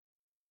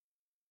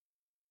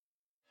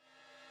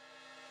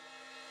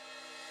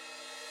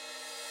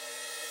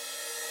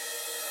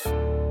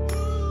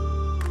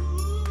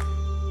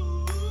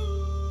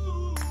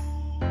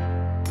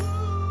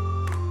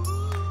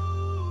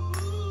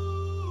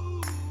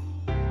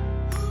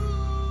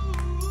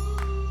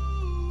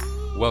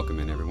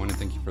Welcome in, everyone, and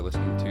thank you for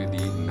listening to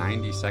the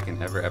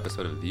 92nd ever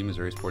episode of the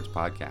Missouri Sports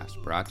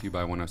Podcast, brought to you by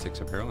 106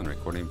 Apparel and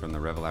recording from the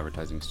Revel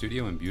Advertising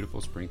Studio in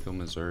beautiful Springfield,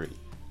 Missouri.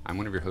 I'm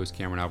one of your hosts,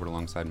 Cameron Albert,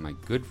 alongside my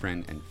good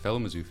friend and fellow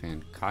Mizzou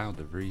fan, Kyle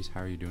DeVries.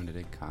 How are you doing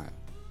today, Kyle?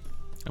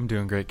 I'm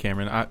doing great,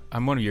 Cameron.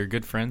 I'm one of your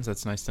good friends.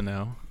 That's nice to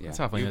know. Yeah. That's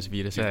awfully nice of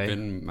you to say. You've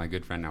been my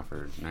good friend now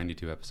for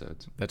 92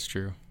 episodes. That's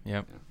true.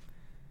 Yep. Yeah.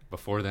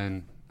 Before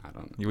then, I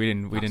don't know. We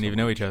didn't even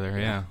know each other.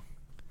 Yeah.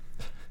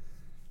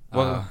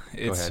 Well,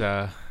 it's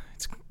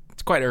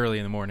quite early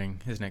in the morning,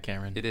 isn't it,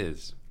 Cameron? It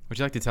is. Would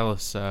you like to tell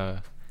us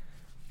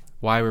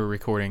why we're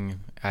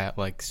recording at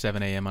like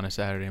 7 a.m. on a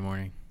Saturday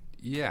morning?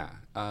 Yeah.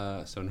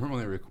 So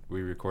normally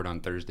we record on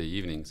Thursday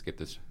evenings. Get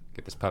this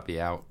puppy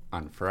out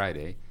on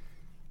Friday,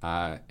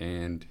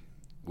 and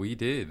we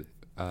did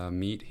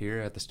meet here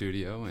at the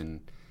studio and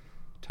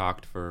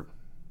talked for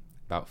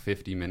about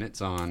 50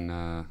 minutes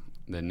on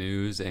the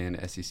news and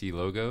SEC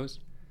logos,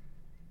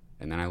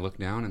 and then I looked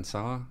down and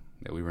saw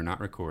that we were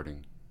not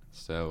recording.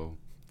 So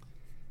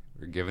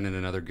we're giving it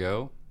another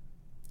go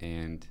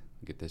and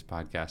get this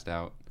podcast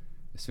out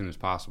as soon as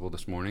possible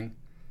this morning.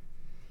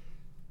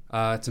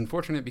 It's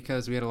unfortunate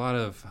because we had a lot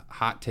of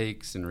hot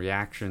takes and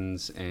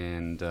reactions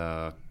and,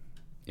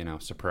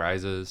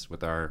 surprises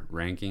with our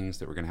rankings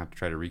that we're going to have to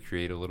try to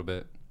recreate a little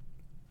bit.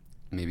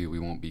 Maybe we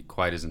won't be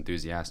quite as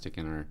enthusiastic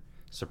in our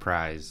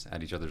surprise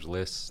at each other's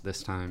lists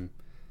this time.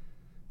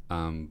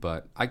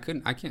 But I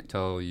can't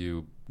tell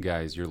you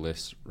guys your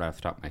lists right off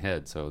the top of my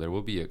head. So there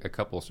will be a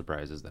couple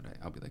surprises that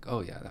I'll be like,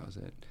 oh yeah, that was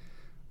it.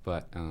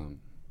 But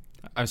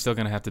I'm still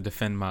gonna have to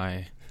defend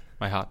my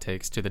hot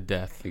takes to the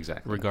death,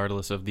 exactly,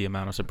 regardless of the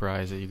amount of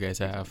surprise that you guys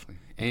have. Exactly.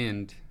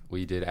 And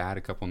we did add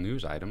a couple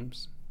news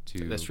items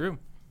to That's true.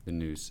 the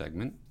news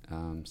segment.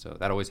 So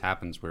that always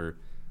happens where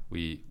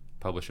we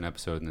publish an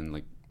episode and then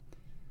like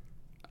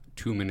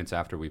 2 minutes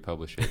after we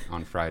publish it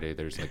on Friday,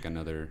 there's like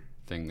another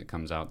thing that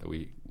comes out that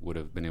we would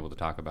have been able to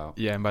talk about.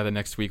 Yeah, and by the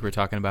next week we're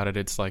talking about it,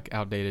 it's like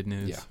outdated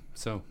news. Yeah,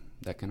 so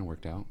that kind of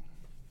worked out.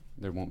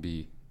 There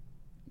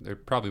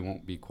probably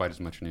won't be quite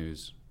as much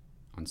news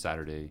on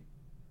Saturday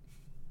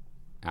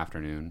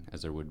afternoon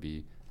as there would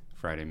be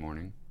Friday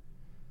morning.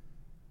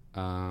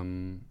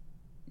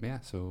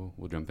 So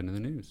we'll jump into the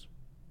news.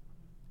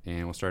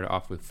 And we'll start it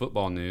off with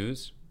football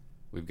news.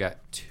 We've got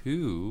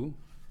two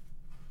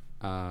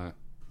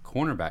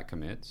cornerback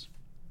commits,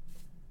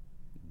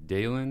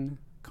 Dalen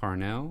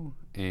Carnell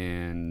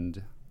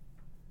and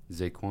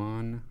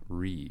Zaquan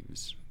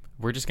Reeves.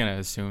 We're just gonna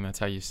assume that's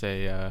how you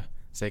say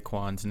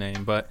Zaquan's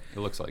name, but it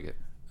looks like it.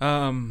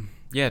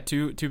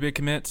 Two big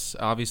commits.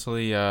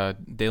 Obviously,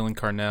 Dalen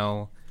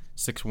Carnell,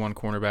 6'1"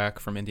 cornerback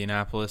from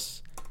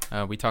Indianapolis.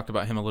 We talked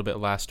about him a little bit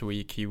last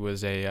week. He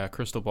was a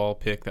crystal ball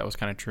pick that was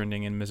kind of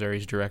trending in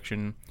Missouri's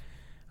direction.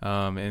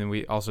 And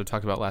we also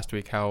talked about last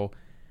week how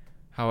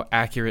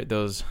accurate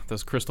those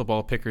crystal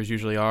ball pickers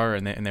usually are,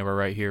 and they were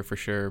right here for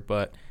sure.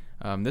 But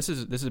this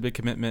is a big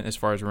commitment as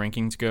far as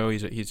rankings go.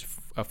 He's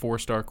a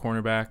 4-star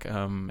cornerback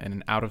and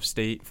an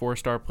out-of-state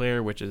 4-star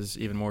player, which is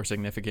even more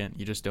significant.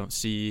 You just don't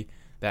see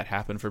that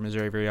happen for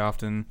Missouri very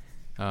often.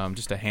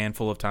 Just a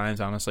handful of times,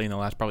 honestly, in the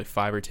last probably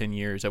 5 or 10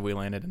 years have we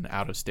landed an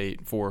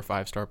out-of-state 4 or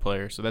 5-star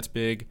player. So that's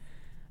big.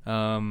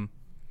 And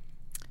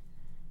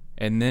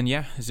then,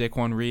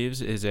 Zaquan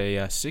Reeves is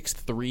a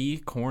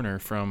 6'3" corner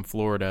from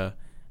Florida.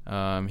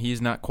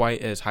 He's not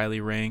quite as highly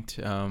ranked,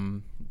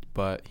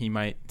 but he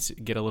might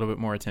get a little bit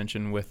more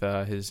attention with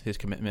his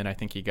commitment. I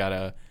think he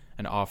got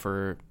an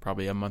offer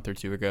probably a month or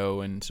two ago,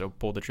 and so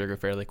pulled the trigger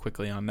fairly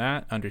quickly on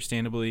that,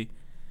 understandably.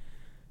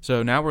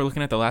 So now we're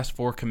looking at the last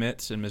 4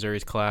 commits in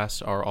Missouri's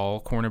class are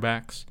all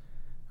cornerbacks,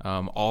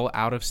 all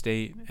out of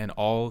state, and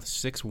all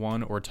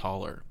 6'1" or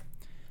taller.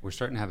 We're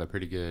starting to have a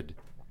pretty good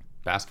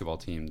basketball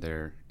team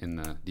there in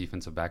the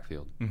defensive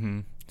backfield. Mm-hmm.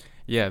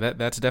 Yeah,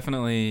 that's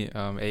definitely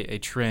a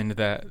trend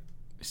that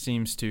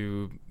seems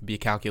to be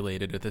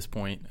calculated at this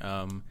point.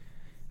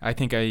 I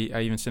think I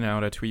even sent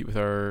out a tweet with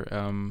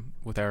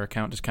our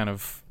account, just kind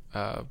of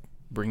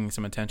bringing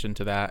some attention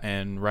to that,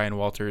 and Ryan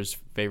Walters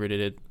favorited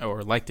it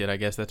or liked it. I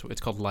guess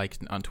it's called liked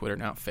on Twitter,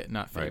 not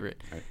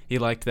favorite. Right. He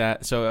liked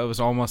that, so it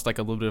was almost like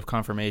a little bit of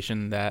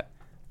confirmation that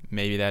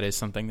maybe that is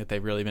something that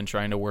they've really been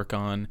trying to work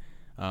on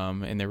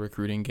in their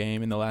recruiting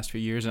game in the last few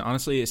years. And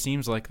honestly, it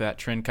seems like that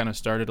trend kind of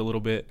started a little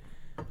bit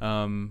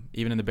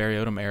even in the Barry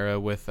Odom era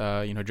with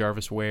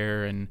Jarvis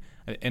Ware, and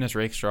Ennis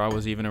Rakestraw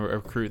was even a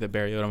recruit that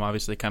Barry Odom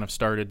obviously kind of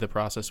started the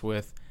process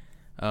with.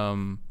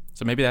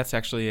 So maybe that's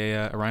actually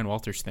a Ryan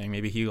Walters thing.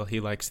 Maybe he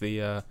likes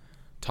the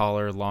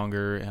taller,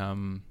 longer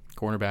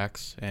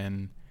cornerbacks,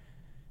 and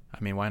I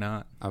mean, why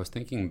not? I was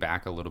thinking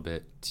back a little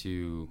bit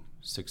to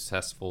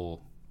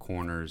successful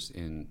corners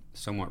in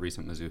somewhat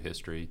recent Mizzou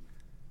history,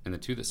 and the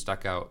two that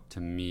stuck out to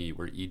me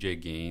were E.J.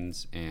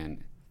 Gaines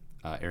and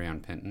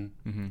Arion Penton.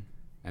 Mm-hmm.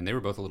 And they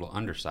were both a little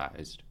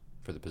undersized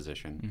for the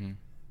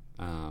position.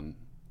 Mm-hmm.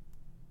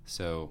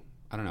 So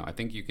I don't know. I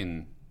think you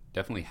can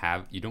definitely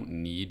you don't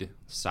need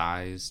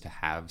size to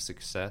have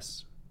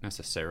success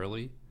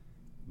necessarily,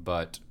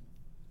 but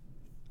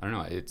I don't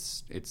know.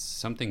 It's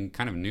something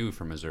kind of new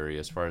for Missouri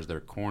as far as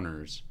their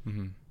corners,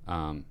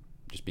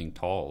 just being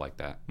tall like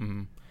that.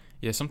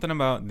 Yeah, something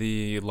about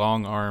the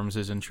long arms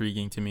is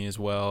intriguing to me as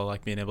well,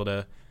 like being able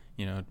to,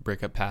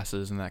 break up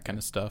passes and that kind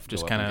of stuff.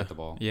 Just kind get the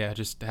ball. of,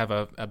 just have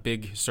a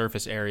big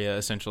surface area,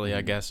 essentially,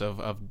 I guess,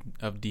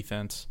 of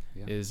defense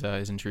is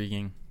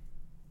intriguing.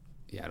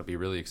 Yeah, it'll be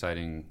really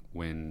exciting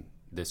when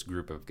this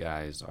group of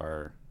guys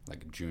are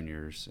like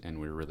juniors and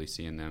we're really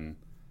seeing them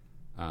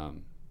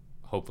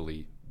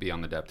hopefully be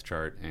on the depth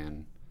chart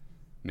and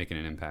making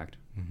an impact.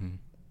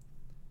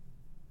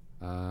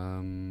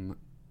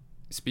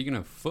 Speaking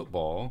of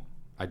football,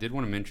 I did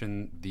want to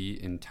mention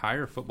the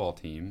entire football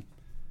team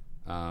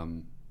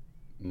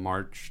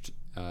marched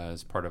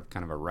as part of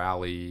kind of a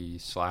rally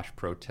 /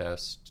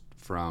 protest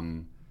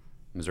from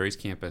Missouri's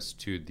campus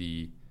to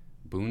the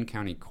Boone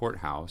County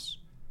Courthouse,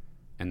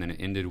 and then it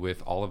ended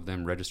with all of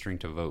them registering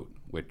to vote,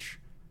 which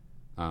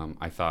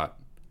I thought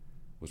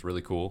was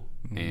really cool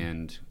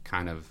and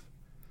kind of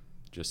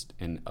just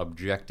an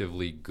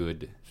objectively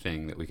good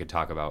thing that we could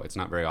talk about. It's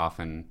not very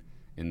often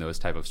in those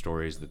type of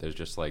stories that there's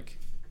just like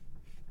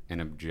an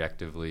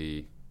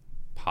objectively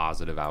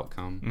positive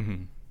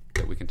outcome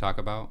that we can talk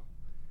about.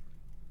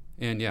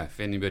 And yeah, if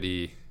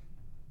anybody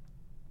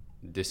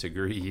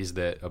disagrees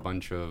that a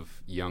bunch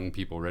of young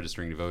people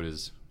registering to vote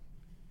is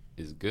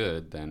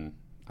good, then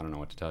I don't know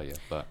what to tell you.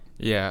 But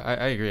yeah,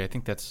 I agree. I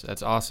think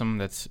that's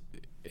awesome.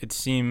 It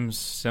seems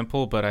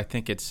simple, but I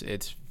think it's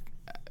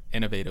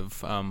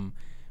innovative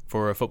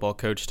for a football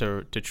coach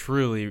to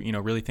truly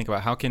really think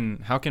about how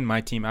can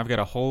my team. I've got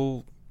a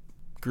whole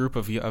group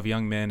of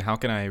young men. How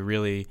can I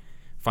really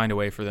find a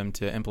way for them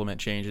to implement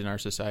change in our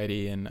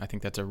society? And I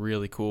think that's a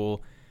really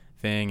cool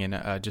thing.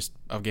 And just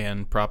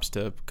again, props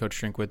to Coach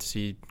Drinkwitz.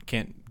 He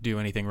can't do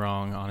anything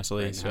wrong,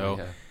 honestly. Right now,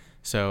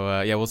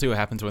 So we'll see what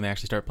happens when they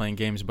actually start playing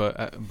games.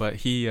 But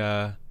he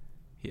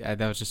that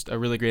was just a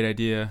really great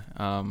idea.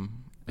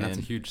 That's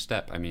a huge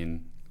step. I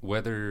mean,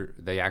 whether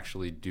they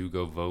actually do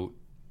go vote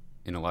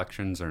in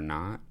elections or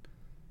not,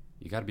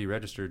 you got to be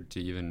registered to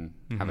even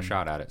have a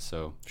shot at it.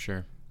 So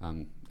sure,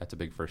 that's a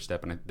big first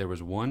step. And there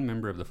was one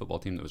member of the football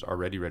team that was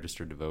already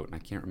registered to vote, and I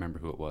can't remember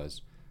who it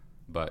was,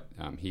 but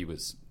he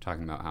was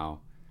talking about how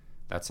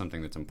that's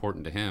something that's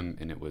important to him,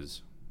 and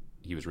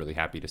he was really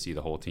happy to see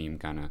the whole team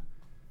kind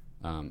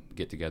of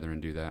get together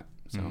and do that.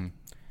 So.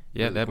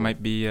 Yeah, really that cool.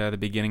 might be the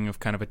beginning of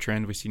kind of a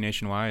trend we see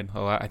nationwide.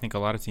 I think a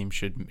lot of teams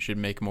should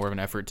make more of an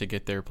effort to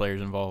get their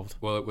players involved.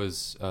 Well, it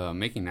was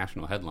making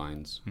national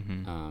headlines,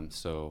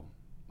 so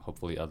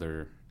hopefully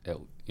other,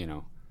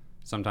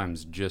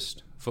 sometimes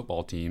just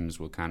football teams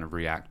will kind of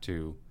react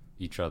to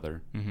each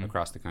other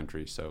across the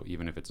country. So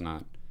even if it's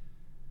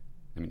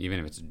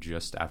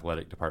just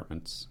athletic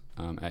departments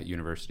at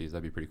universities,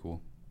 that'd be pretty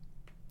cool.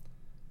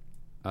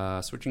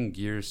 Switching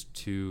gears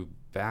to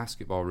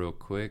basketball real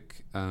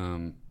quick,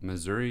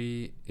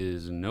 Missouri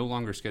is no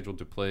longer scheduled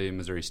to play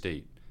Missouri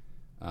State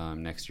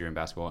next year in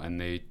basketball, and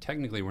they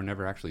technically were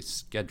never actually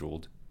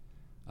scheduled,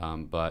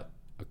 but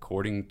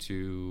according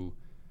to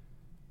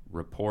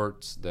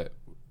reports that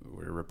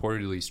were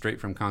reportedly straight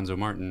from Conzo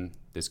Martin,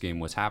 this game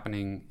was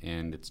happening,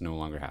 and it's no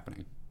longer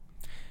happening.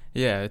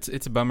 Yeah,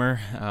 it's a bummer.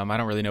 I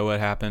don't really know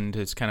what happened.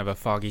 It's kind of a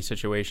foggy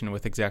situation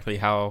with exactly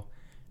how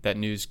that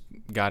news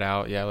got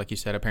out. Yeah, like you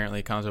said,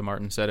 apparently Conzo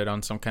Martin said it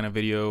on some kind of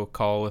video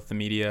call with the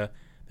media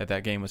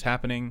that game was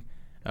happening.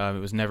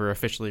 It was never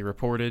officially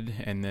reported,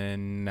 and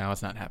then now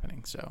it's not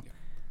happening. So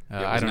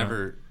it was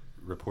never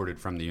reported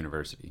from the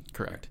university.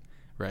 Correct.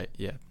 Right.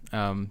 Yeah.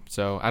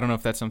 So I don't know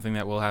if that's something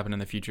that will happen in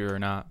the future or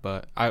not,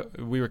 but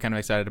we were kind of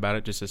excited about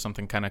it just as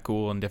something kind of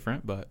cool and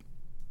different. But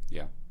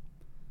yeah,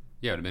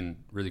 it would have been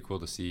really cool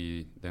to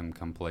see them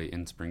come play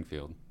in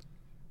Springfield.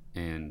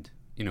 And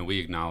we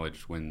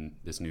acknowledged when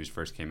this news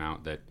first came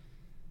out that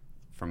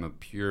from a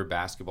pure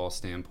basketball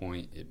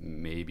standpoint, it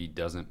maybe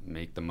doesn't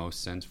make the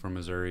most sense for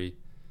Missouri.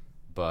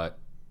 But,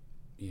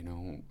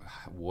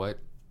 what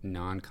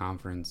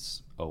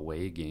non-conference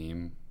away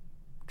game,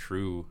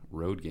 true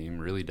road game,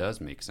 really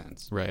does make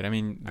sense? Right. I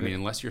mean,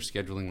 unless you're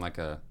scheduling like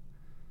a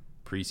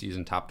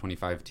preseason top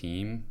 25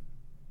 team,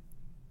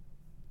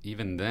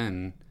 even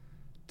then,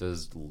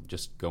 does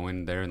just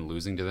going there and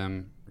losing to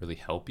them really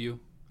help you?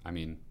 I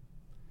mean,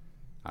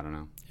 I don't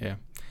know. Yeah.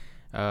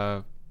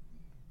 I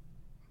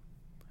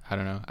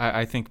don't know.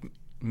 I think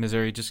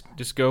Missouri just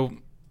go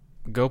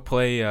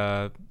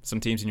play some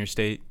teams in your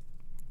state,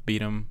 beat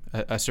them,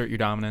 assert your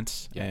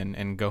dominance,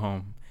 and go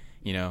home.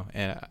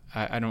 And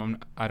I don't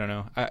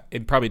know.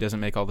 It probably doesn't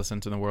make all the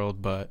sense in the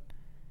world, but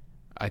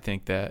I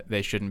think that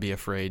they shouldn't be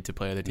afraid to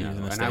play other teams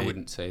in the state. And I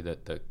wouldn't say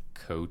that the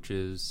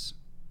coaches.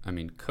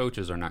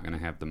 Coaches are not going to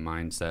have the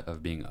mindset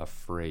of being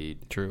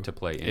afraid to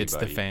play anybody. It's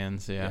the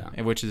fans,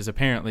 and which is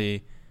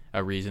apparently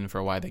a reason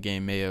for why the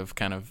game may have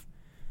kind of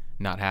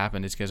not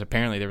happened, is because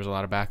apparently there was a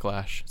lot of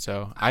backlash.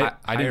 So I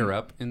higher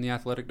up in the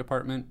athletic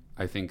department,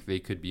 I think they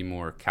could be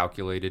more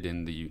calculated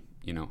in the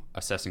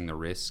assessing the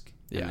risk,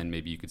 and then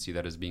maybe you could see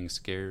that as being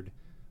scared.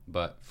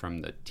 But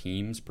from the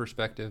team's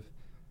perspective,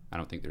 I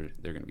don't think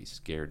they're going to be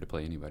scared to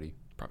play anybody.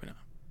 Probably not.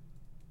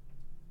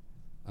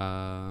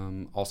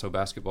 Also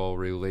basketball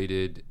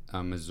related,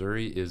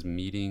 Missouri is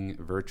meeting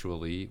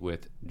virtually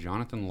with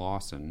Jonathan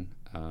Lawson,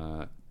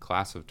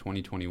 class of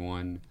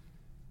 2021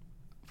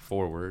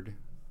 forward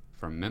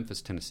from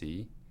Memphis,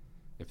 Tennessee.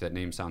 If that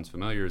name sounds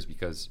familiar, is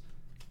because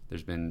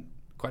there's been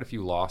quite a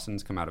few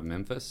Lawsons come out of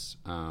Memphis.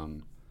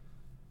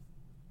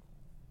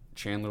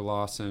 Chandler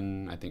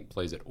Lawson, I think,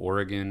 plays at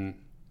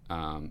Oregon.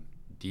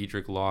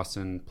 Dedrick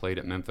Lawson played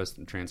at Memphis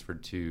and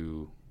transferred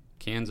to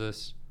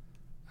Kansas.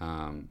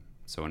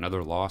 So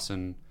another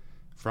Lawson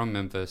from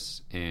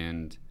Memphis,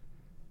 and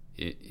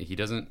he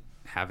doesn't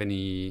have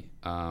any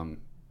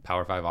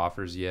Power 5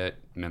 offers yet.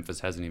 Memphis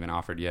hasn't even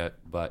offered yet,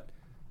 but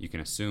you can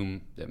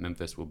assume that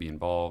Memphis will be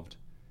involved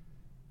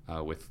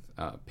with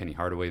Penny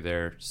Hardaway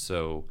there.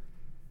 So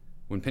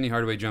when Penny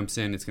Hardaway jumps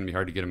in, it's going to be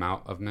hard to get him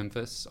out of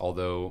Memphis,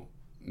 although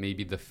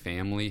maybe the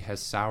family has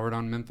soured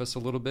on Memphis a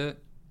little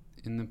bit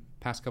in the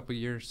past couple of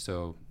years,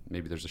 so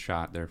maybe there's a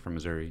shot there for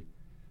Missouri.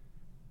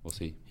 We'll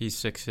see. He's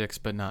 6'6",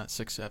 but not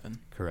 6'7".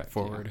 Correct.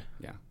 Forward.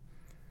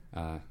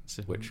 Yeah.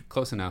 Which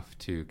close enough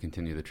to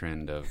continue the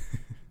trend of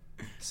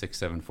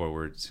 6'7"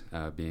 forwards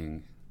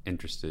being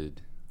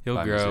interested.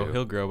 He'll grow. Mizzou.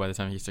 He'll grow by the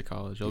time he gets to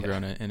college. He'll grow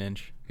an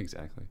inch.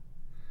 Exactly.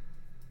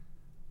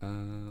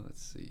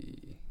 Let's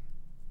see.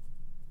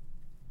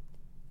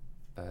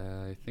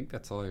 I think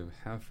that's all I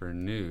have for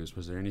news.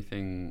 Was there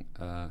anything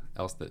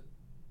else that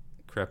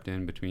crept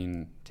in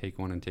between take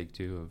 1 and take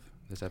 2 of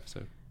this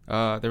episode?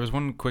 There was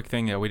one quick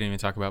thing that we didn't even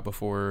talk about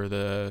before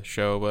the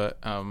show,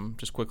 but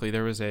just quickly,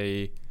 there was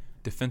a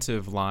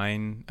defensive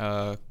line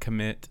a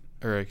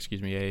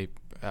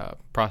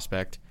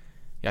prospect.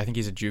 Yeah, I think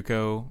he's a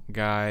JUCO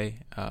guy,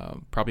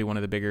 probably one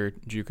of the bigger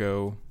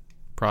JUCO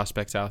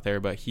prospects out there,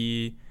 but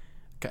he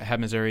had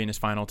Missouri in his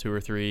final 2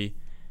 or 3,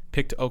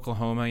 picked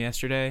Oklahoma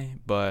yesterday,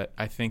 but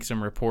I think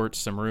some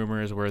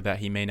rumors were that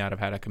he may not have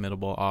had a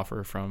committable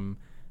offer from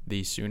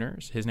the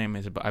Sooners. His name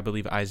is, I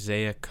believe,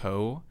 Isaiah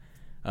Coe.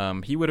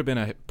 He would have been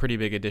a pretty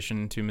big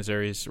addition to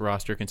Missouri's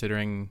roster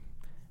considering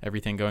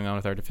everything going on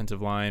with our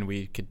defensive line.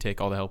 We could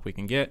take all the help we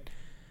can get.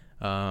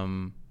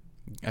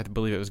 I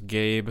believe it was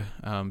Gabe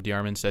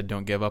DeArmond said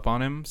don't give up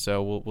on him,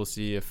 so we'll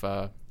see if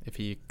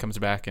he comes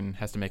back and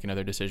has to make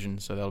another decision,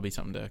 so that'll be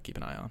something to keep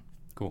an eye on.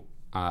 Cool.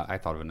 I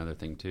thought of another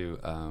thing too.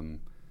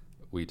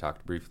 We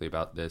talked briefly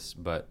about this,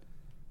 but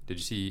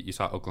you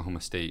saw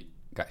Oklahoma State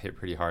got hit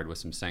pretty hard with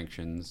some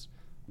sanctions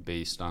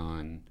based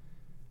on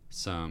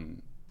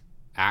some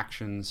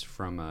actions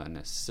from an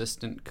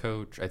assistant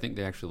coach. I think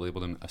they actually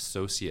labeled him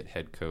associate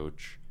head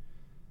coach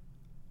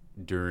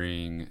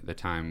during the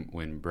time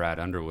when Brad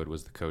Underwood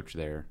was the coach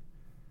there.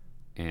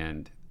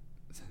 And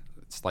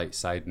slight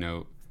side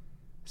note,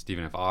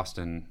 Stephen F.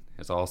 Austin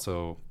has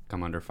also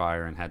come under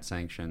fire and had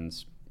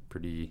sanctions,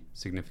 pretty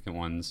significant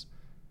ones,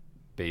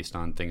 based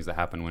on things that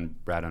happened when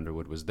Brad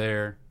Underwood was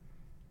there.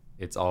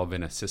 It's all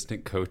been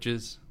assistant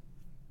coaches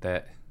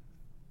that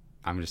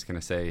I'm just going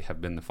to say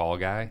have been the fall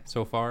guy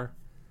so far.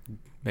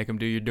 Make them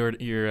do your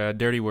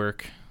dirty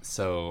work.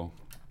 So,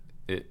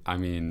 if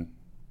I'm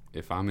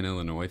an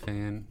Illinois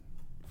fan,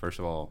 first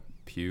of all,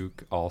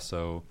 puke.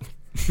 Also,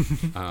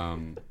 I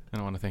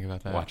don't want to think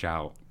about that. Watch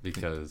out,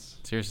 because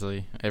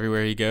seriously,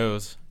 everywhere he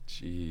goes,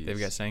 they've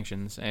got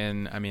sanctions.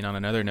 And on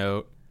another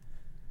note,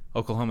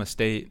 Oklahoma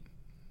State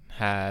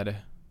had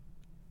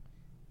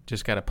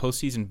just got a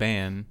postseason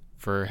ban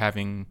for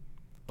having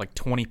like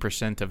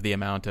 20% of the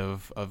amount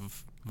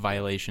of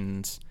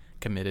violations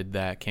committed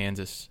that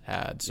Kansas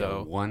had.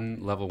 So 1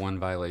 level 1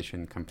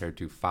 violation compared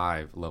to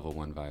 5 level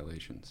 1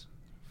 violations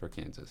for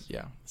Kansas.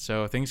 Yeah.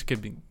 So things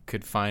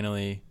could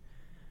finally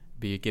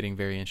be getting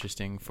very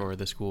interesting for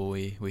the school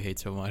we hate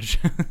so much.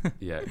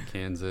 Yeah,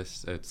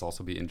 Kansas. It's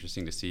also be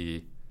interesting to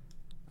see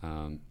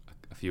a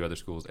few other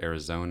schools.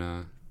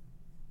 Arizona.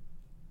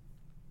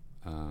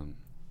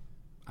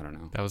 I don't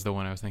know. That was the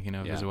one I was thinking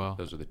of as well.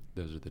 Those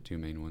are the 2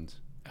 main ones.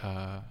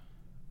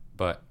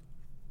 But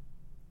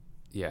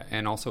yeah,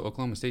 and also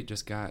Oklahoma State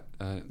just got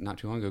not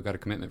too long ago got a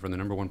commitment from the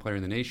number 1 player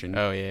in the nation,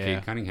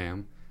 Cade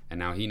Cunningham, and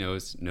now he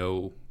knows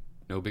no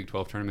Big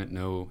 12 tournament,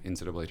 no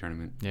NCAA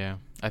tournament. Yeah,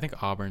 I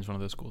think Auburn's one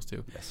of those schools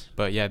too. Yes,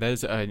 but yeah,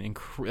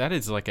 that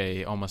is like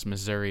a almost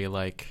Missouri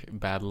like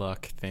bad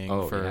luck thing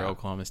for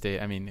Oklahoma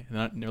State.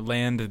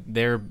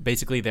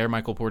 They're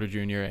Michael Porter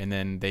Jr. and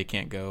then they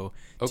can't go.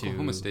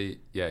 Oklahoma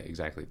State, yeah,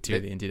 exactly. To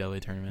the NCAA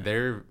tournament.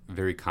 They're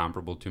very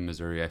comparable to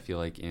Missouri. I feel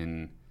like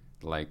in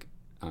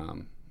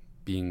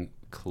being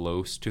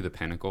close to the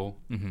pinnacle.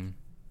 Mm-hmm.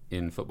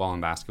 In football and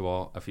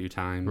basketball a few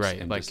times. Right.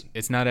 And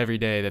it's not every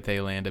day that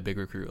they land a big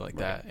recruit like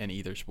that in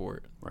either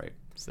sport. Right.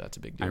 So that's a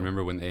big deal. I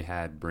remember when they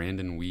had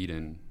Brandon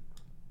Whedon,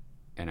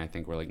 and I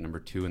think we're like number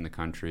 2 in the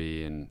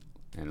country, and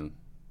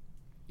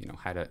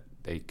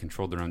they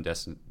controlled their own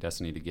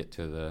destiny to get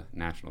to the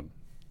national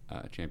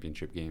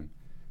championship game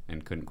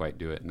and couldn't quite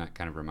do it. And that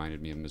kind of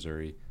reminded me of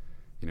Missouri,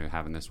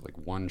 having this like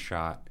one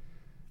shot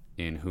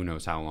in who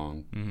knows how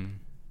long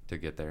to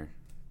get there.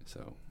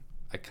 So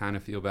I kind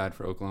of feel bad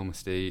for Oklahoma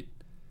State.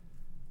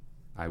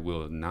 I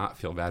will not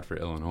feel bad for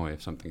Illinois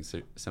if something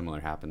similar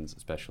happens,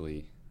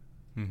 especially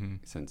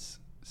since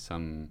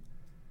some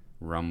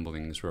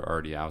rumblings were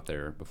already out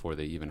there before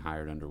they even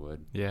hired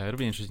Underwood. Yeah, it'll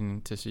be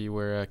interesting to see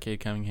where Cade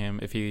Cunningham,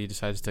 if he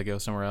decides to go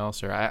somewhere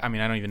else, or I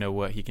mean, I don't even know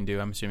what he can do.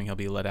 I'm assuming he'll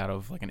be let out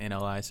of like an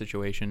NLI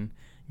situation.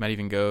 He might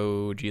even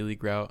go G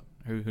League route.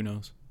 Who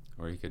knows?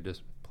 Or he could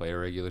just play a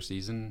regular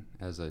season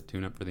as a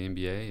tune-up for the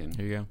NBA and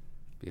There you go.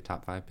 be a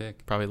top 5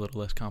 pick. Probably a little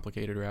less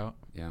complicated route.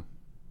 Yeah.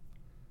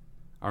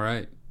 All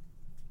right.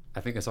 I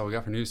think that's all we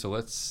got for news. So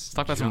let's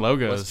talk about some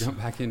logos. Let's jump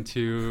back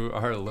into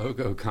our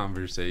logo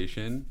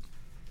conversation.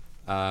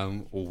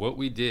 What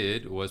we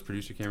did was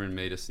producer Cameron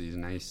made us these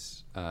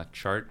nice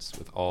charts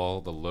with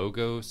all the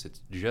logos. It's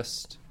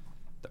just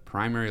the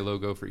primary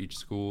logo for each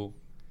school,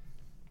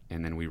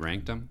 and then we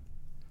ranked them.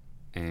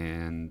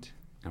 And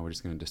now we're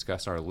just going to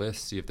discuss our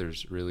list, see if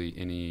there's really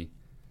anything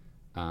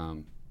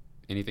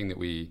that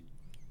we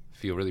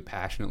feel really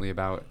passionately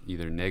about,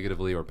 either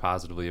negatively or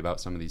positively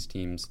about some of these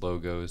teams'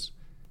 logos,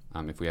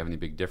 if we have any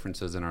big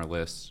differences in our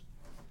lists.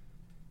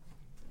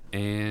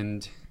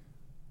 And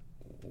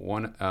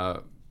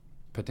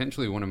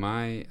potentially one of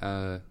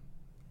my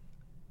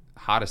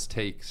hottest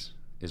takes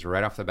is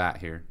right off the bat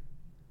here,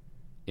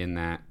 in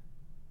that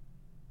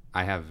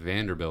I have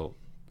Vanderbilt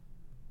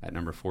at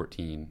number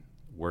 14,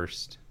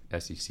 worst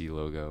SEC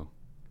logo.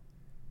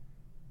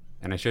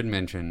 And I should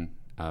mention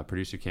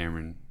producer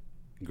Cameron,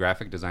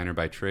 graphic designer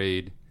by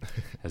trade,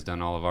 has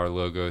done all of our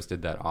logos,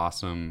 did that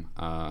awesome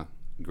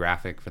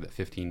graphic for that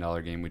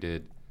 $15 game we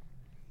did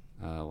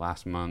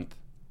last month.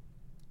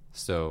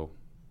 So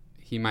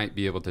he might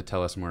be able to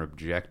tell us more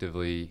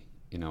objectively,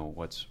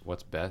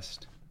 what's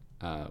best,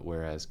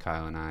 whereas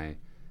Kyle and I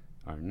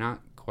are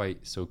not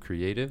quite so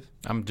creative.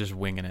 I'm just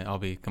winging it. I'll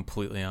be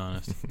completely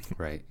honest.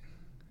 Right.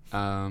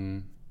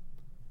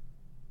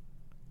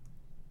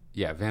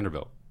 Yeah,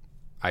 Vanderbilt.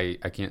 I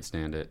can't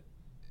stand it.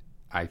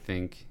 I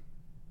think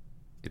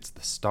it's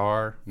the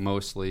star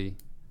mostly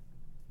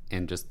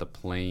and just the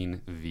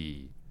plain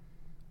V.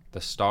 The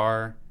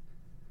star,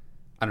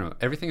 I don't know,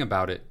 everything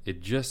about it,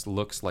 it just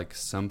looks like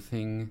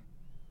something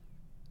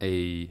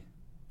like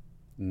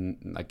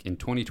in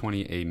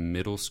 2020 a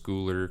middle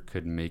schooler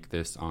could make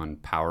this on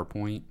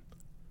PowerPoint.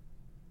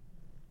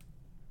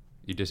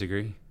 You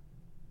disagree?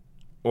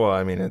 Well,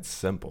 I mean, it's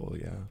simple,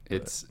 yeah.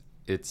 It's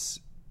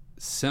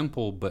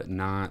simple but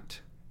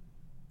not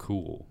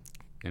cool,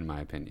 in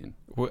my opinion.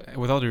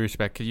 With all due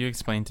respect, could you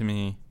explain to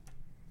me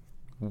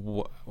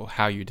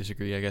how you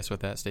disagree, I guess,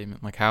 with that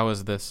statement? Like, how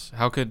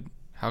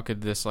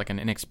could this, like, an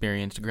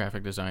inexperienced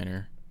graphic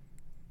designer,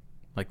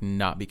 like,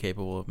 not be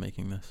capable of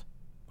making this?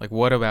 Like,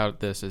 what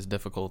about this is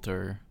difficult,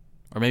 or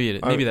maybe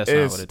that's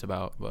not what it's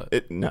about,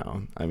 but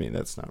no, I mean,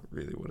 that's not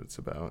really what it's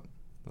about.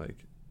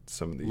 Like,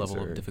 some of these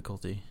level of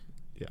difficulty.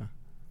 Yeah.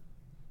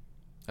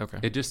 Okay.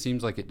 It just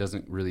seems like it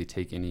doesn't really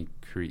take any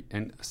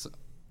and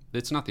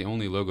it's not the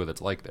only logo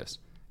that's like this.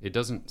 It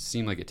doesn't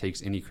seem like it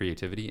takes any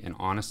creativity, and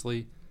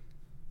honestly,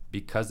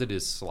 because it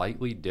is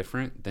slightly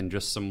different than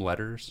just some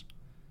letters,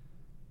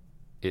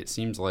 it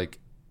seems like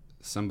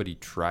somebody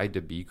tried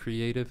to be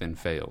creative and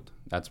failed.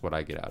 That's what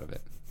I get out of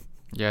it.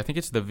 Yeah, I think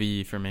it's the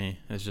V for me.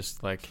 It's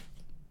just like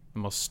the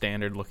most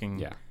standard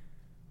looking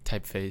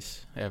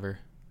typeface ever.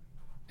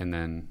 And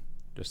then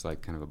just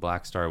like kind of a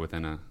black star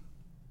within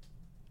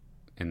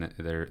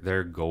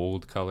their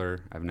gold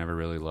color. I've never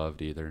really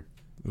loved either.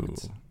 Ooh.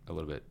 It's a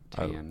little bit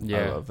tan.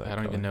 Yeah, I love that. I don't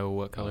color. even know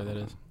what color that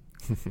is.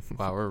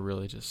 Wow, we're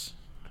really just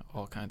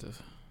all kinds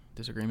of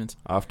disagreements.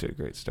 Off to a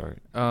great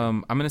start.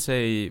 I'm gonna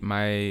say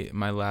my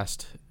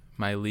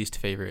least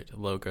favorite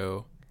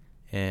logo,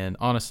 and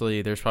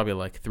honestly, there's probably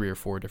like 3 or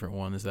 4 different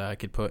ones that I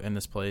could put in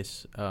this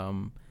place.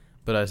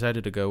 But I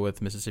decided to go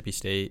with Mississippi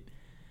State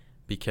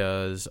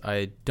because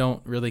I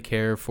don't really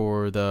care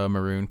for the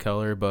maroon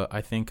color, but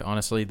I think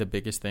honestly the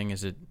biggest thing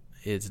is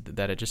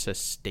that it just says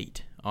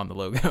state on the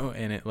logo,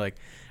 and it like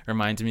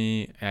reminds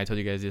me, and I told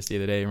you guys this the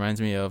other day, it reminds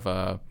me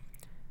of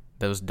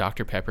those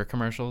Dr. Pepper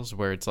commercials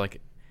where it's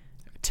like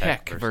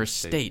tech versus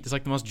state. It's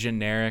like the most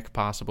generic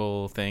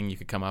possible thing you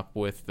could come up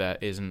with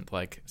that isn't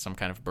like some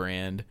kind of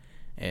brand.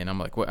 And I'm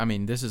like, I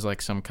mean, this is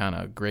like some kind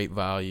of great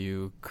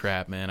value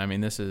crap, man. I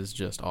mean, this is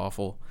just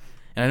awful.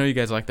 And I know you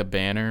guys like the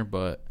banner,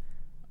 but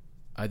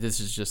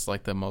this is just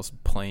like the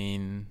most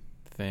plain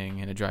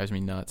thing, and it drives me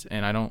nuts.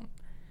 And I don't,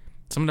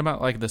 something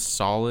about like the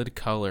solid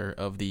color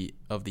of the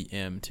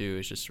M too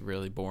is just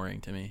really boring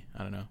to me.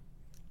 I don't know.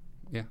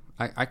 Yeah,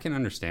 I can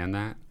understand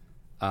that.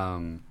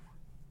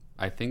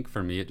 I think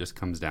for me it just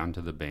comes down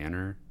to the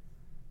banner.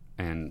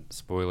 And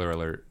spoiler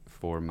alert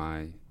for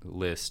my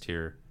list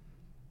here,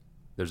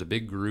 there's a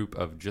big group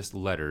of just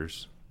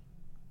letters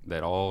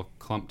that all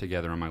clump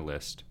together on my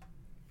list.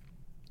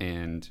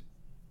 And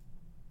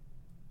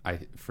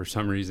for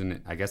some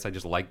reason, I guess I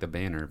just like the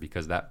banner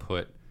because that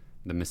put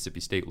the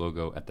Mississippi State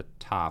logo at the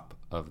top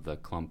of the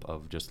clump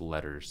of just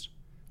letters.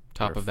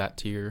 Top of that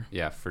tier.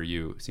 Yeah, for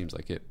you, it seems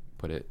like it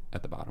put it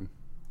at the bottom.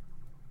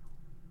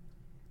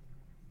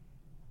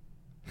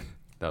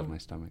 That was my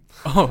stomach.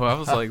 Oh, I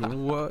was like,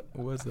 what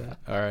was that?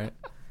 All right.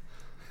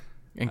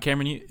 And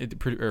Cameron,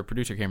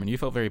 producer Cameron, you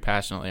felt very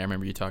passionately. I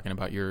remember you talking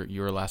about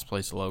your last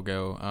place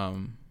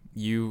logo.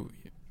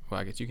 Well,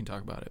 I guess you can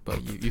talk about it,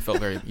 but you felt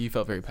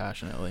very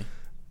passionately.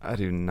 I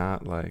do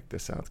not like the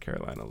South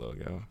Carolina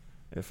logo.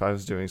 If I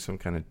was doing some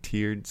kind of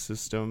tiered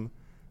system,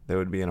 they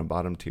would be in a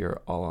bottom tier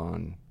all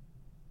on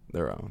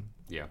their own.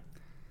 Yeah.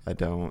 I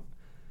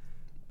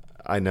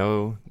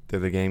know they're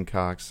the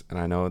Gamecocks, and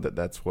I know that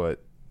that's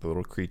what the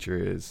little creature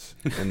is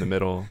in the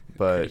middle,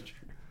 but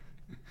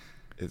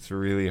it's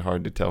really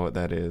hard to tell what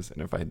that is.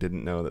 And if I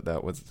didn't know that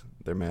that was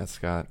their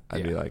mascot,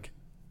 I'd be like,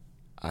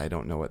 I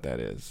don't know what that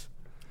is.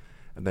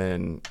 And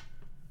then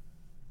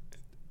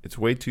it's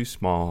way too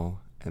small,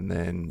 and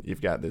then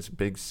you've got this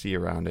big C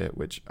around it,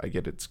 which I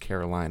get it's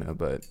Carolina,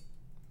 but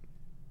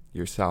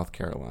you're South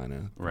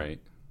Carolina. Right.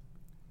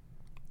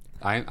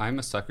 I'm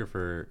a sucker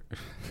for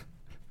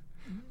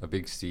a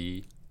big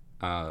C,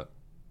 because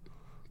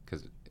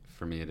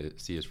for me,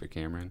 C is for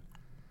Cameron.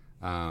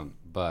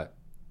 But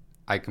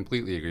I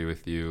completely agree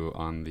with you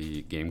on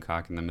the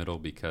Gamecock in the middle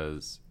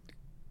because,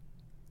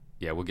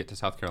 yeah, we'll get to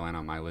South Carolina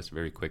on my list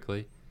very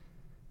quickly.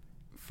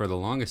 For the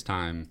longest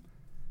time,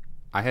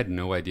 I had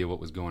no idea what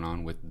was going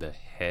on with the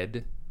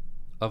head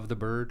of the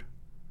bird.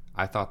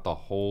 I thought the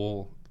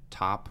whole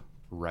top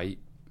right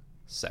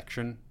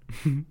section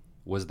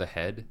was the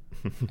head,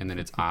 and then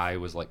its eye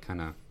was like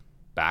kind of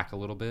back a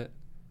little bit,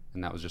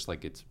 and that was just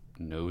like its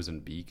nose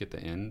and beak at the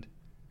end.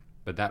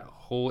 But that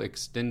whole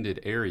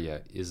extended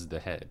area is the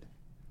head.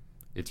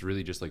 It's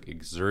really just like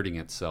exerting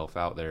itself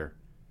out there,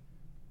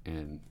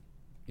 and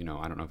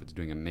I don't know if it's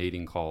doing a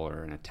mating call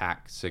or an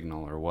attack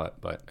signal or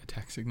what, but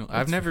attack signal.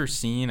 I've never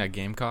seen a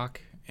gamecock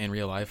in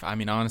real life. I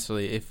mean,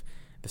 honestly, if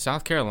the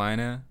South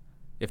Carolina,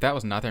 if that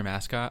was not their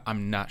mascot,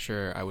 I'm not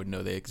sure I would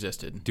know they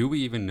existed. Do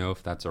we even know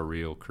if that's a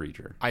real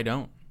creature? I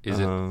don't. Is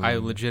it? I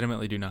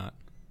legitimately do not.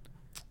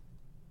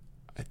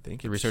 I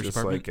think The it's research just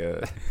department?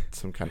 like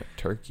some kind of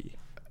turkey.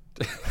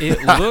 It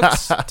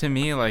looks to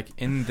me like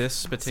in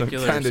this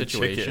particular kind of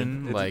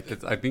situation, chicken.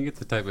 like I think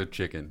it's a type of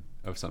chicken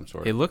of some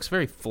sort. it looks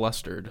very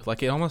flustered.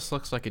 Like it almost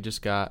looks like it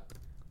just got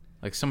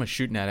like someone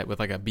shooting at it with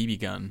like a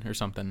BB gun or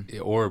something.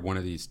 Or one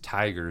of these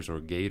tigers or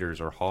gators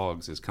or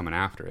hogs is coming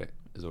after it,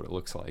 is what it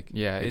looks like.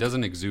 Yeah, it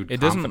doesn't exude It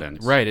confidence.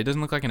 doesn't right. It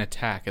doesn't look like an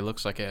attack. It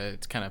looks like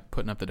it's kind of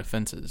putting up the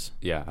defenses.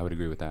 Yeah, I would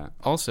agree with that.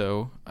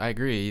 Also, I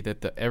agree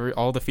that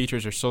all the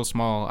features are so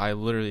small. I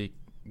literally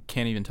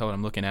can't even tell what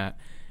I'm looking at.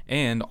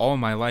 And all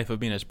my life of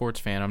being a sports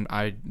fan,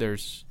 I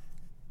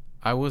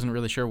wasn't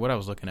really sure what I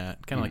was looking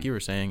at, kind of like you were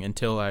saying,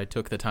 until I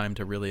took the time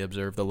to really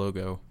observe the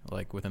logo,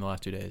 like within the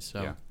last 2 days.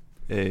 So, Yeah.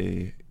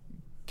 A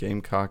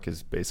gamecock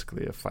is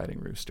basically a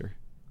fighting rooster.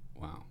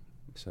 Wow.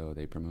 So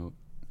they promote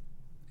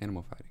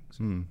animal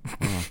fighting.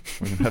 Wow.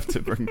 We're gonna have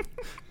to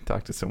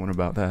talk to someone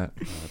about that.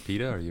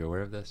 PETA, are you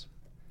aware of this?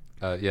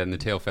 Yeah, and the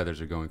tail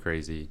feathers are going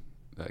crazy,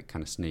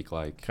 kind of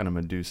snake-like. Kind of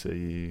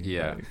Medusa-y.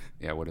 Yeah.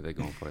 Yeah, what are they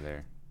going for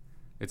there?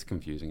 It's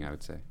confusing, I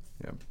would say.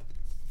 Yeah.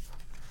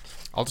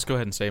 I'll just go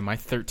ahead and say my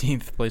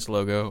 13th place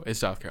logo is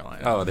South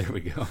Carolina. Oh, there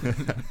we go.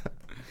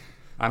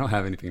 I don't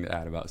have anything to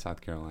add about South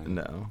Carolina.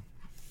 No.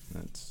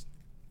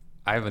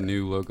 I have a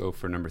new logo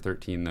for number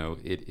 13, though.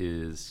 It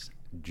is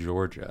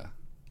Georgia.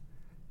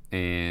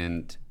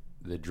 And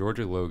the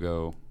Georgia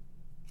logo,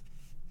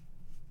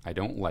 I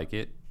don't like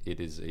it. It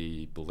is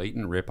a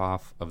blatant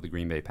ripoff of the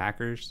Green Bay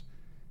Packers.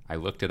 I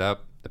looked it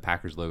up. The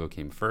Packers logo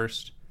came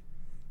first.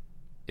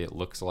 It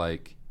looks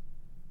like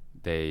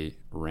they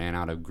ran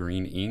out of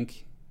green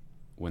ink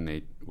when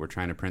they were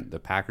trying to print the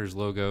Packers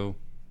logo,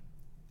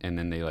 and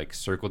then they like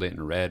circled it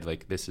in red,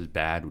 like, this is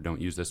bad, don't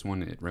use this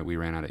one. We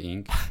ran out of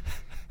ink.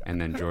 And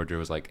then Georgia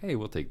was like, hey,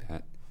 we'll take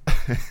that.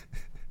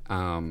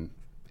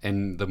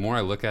 And the more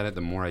I look at it,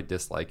 the more I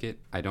dislike it.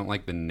 I don't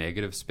like the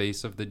negative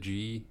space of the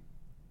G,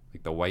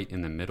 like the white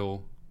in the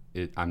middle.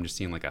 I'm just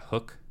seeing like a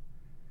hook.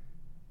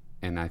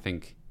 And I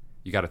think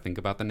you got to think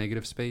about the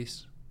negative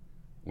space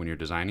when you're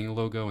designing a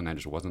logo, and that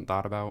just wasn't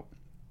thought about.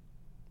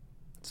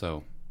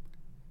 So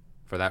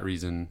for that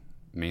reason,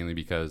 mainly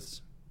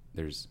because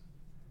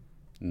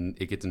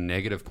it gets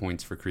negative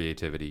points for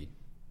creativity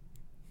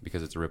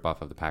because it's a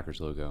ripoff of the Packers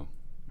logo.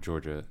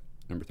 Georgia,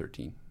 number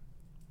 13.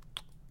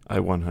 I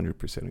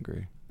 100%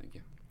 agree. Thank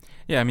you.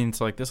 Yeah, I mean,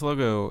 it's like this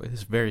logo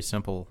is very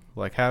simple.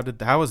 Like,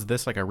 how is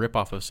this like a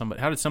ripoff of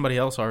somebody? How did somebody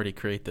else already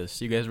create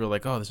this? You guys were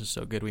like, oh, this is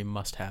so good, we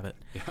must have it.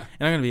 Yeah.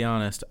 And I'm gonna be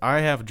honest,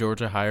 I have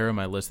Georgia higher on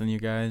my list than you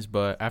guys,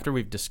 but after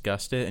we've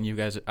discussed it, and you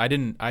guys, I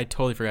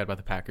totally forgot about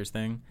the Packers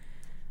thing,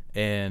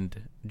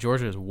 and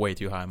Georgia is way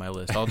too high on my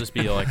list. I'll just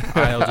be like,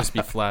 I'll just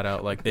be flat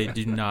out like they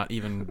do not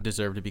even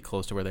deserve to be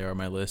close to where they are on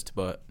my list,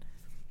 but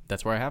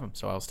that's where I have them,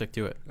 so I'll stick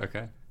to it.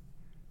 Okay.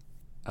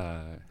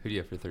 Who do you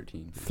have for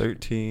 13?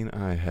 13,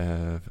 I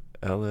have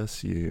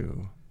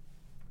LSU.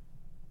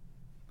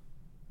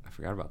 I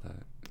forgot about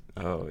that.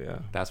 Oh, yeah.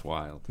 That's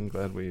wild. I'm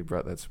glad we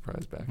brought that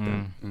surprise back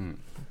then.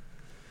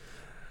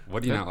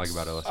 What do you not like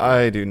about LSU?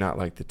 I do not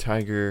like the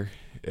tiger.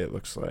 It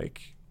looks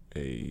like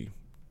a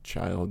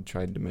child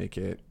tried to make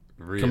it.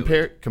 Really?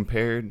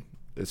 Compared,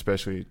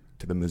 especially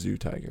to the Mizzou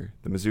tiger.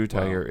 The Mizzou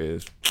tiger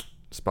is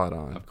spot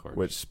on. Of course.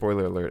 Which,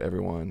 spoiler alert,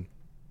 everyone,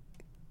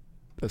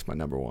 that's my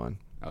number one.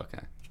 Okay.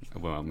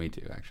 Well, me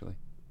too, actually.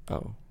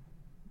 Oh.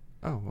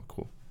 Oh, well,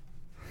 cool.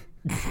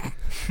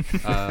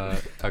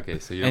 Okay,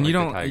 so you And you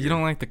like don't the Tiger. you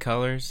don't like the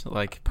colors?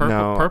 Like purple.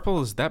 No.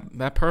 Purple is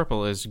that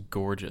purple is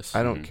gorgeous.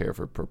 I don't Mhm. care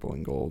for purple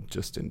and gold,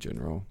 just in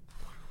general.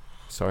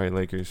 Sorry,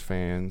 Lakers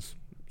fans.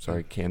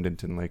 Sorry,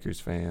 Camdenton Lakers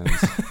fans.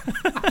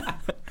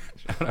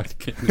 Shout out to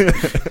Camden.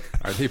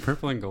 Are they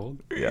purple and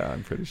gold? Yeah,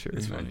 I'm pretty sure.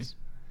 It's Nice. funny.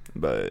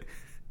 But,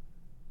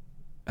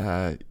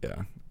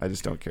 yeah, I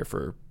just don't care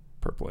for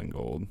purple and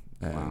gold.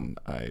 And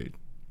I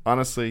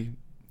honestly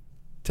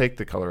take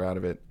the color out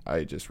of it.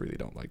 I just really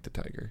don't like the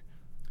Tiger.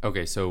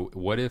 Okay, so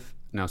what if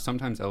now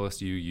sometimes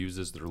LSU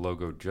uses their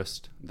logo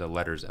just the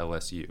letters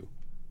LSU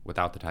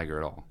without the Tiger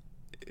at all?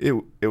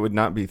 It would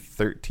not be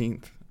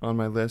 13th on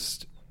my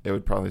list. It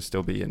would probably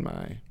still be in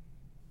my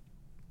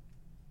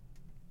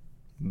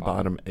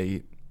bottom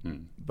 8,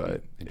 but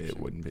it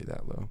Interesting. wouldn't be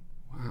that low.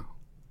 Wow.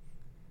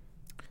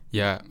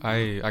 Yeah,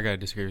 I gotta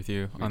disagree with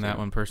you Me on that too.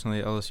 one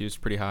personally. LSU is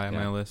pretty high on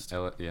my list.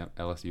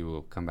 LSU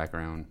will come back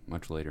around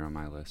much later on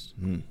my list.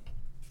 Mm.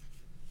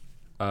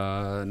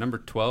 Number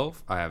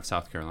 12, I have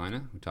South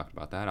Carolina. We talked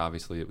about that.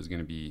 Obviously, it was going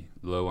to be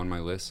low on my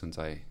list since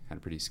I had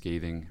a pretty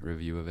scathing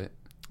review of it.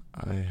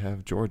 I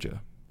have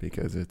Georgia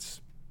because it's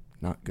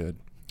not good.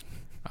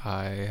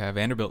 I have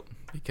Vanderbilt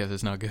because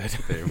it's not good.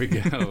 There we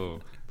go.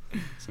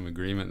 Some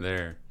agreement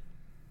there.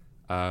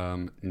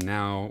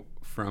 Now,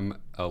 from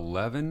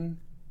 11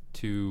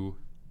 to,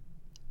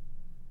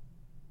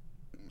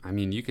 I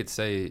mean, you could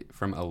say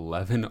from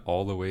 11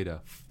 all the way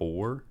to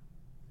 4,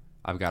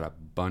 I've got a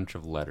bunch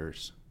of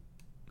letters.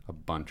 A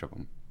bunch of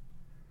them.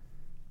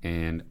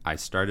 And I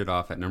started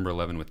off at number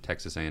 11 with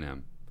Texas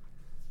A&M.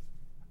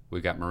 We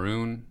got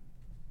maroon,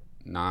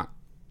 not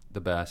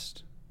the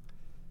best.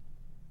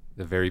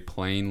 The very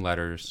plain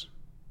letters.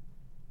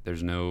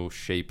 There's no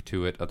shape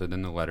to it other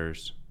than the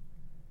letters.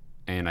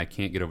 And I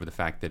can't get over the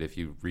fact that if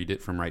you read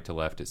it from right to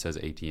left, it says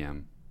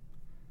ATM.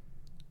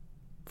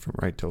 From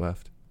right to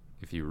left.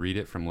 If you read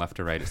it from left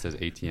to right, it says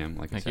ATM,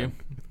 like Thank I said.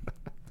 you.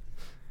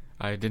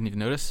 I didn't even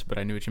notice, but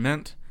I knew what you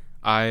meant.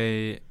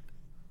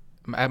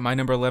 At my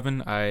number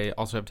 11, I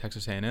also have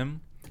Texas A&M.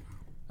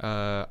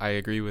 I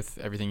agree with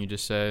everything you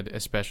just said,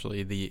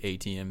 especially the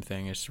ATM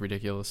thing. It's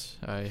ridiculous.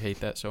 I hate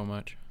that so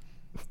much.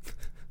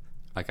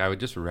 Like, I would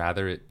just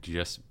rather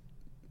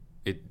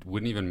it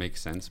wouldn't even make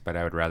sense, but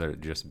I would rather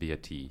it just be a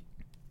T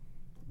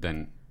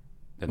than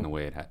the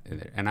way it had.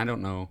 And I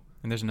don't know.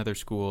 And there's another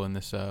school in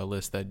this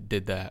list that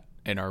did that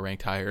and are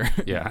ranked higher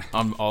Yeah.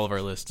 on all of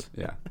our lists.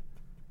 Yeah.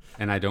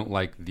 And I don't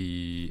like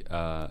the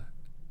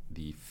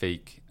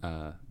fake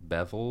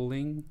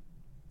beveling.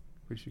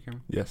 Pretty sure,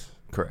 Cameron? Yes,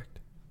 correct.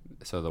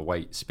 So the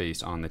white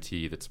space on the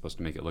T that's supposed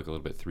to make it look a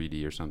little bit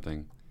 3D or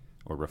something,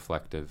 or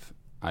reflective.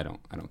 I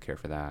don't care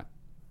for that.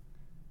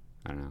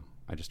 I don't know.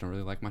 I just don't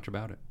really like much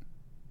about it.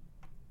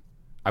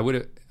 I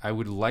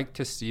would like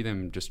to see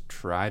them just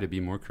try to be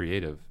more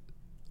creative,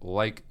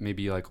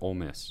 maybe like Ole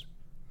Miss.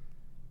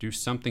 Do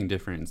something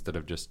different instead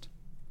of just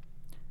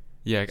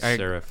Yeah,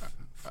 serif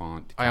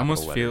font. I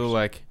almost capital feel letters.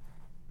 like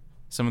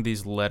some of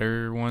these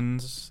letter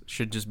ones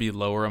should just be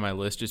lower on my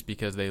list just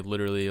because they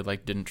literally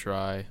didn't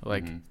try.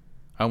 Mhm.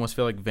 I almost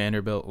feel like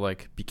Vanderbilt,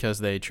 because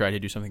they try to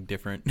do something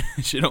different,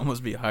 should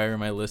almost be higher on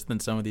my list than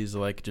some of these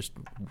just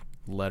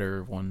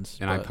letter ones.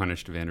 And I But,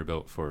 punished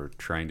Vanderbilt for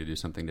trying to do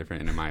something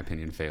different and, in my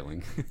opinion,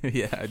 failing.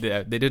 yeah,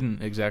 they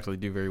didn't exactly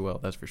do very well.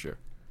 That's for sure.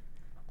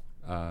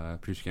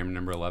 Producer Cameron,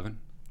 number 11.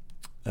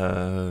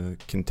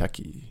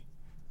 Kentucky.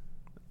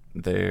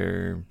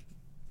 The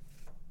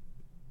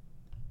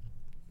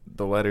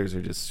letters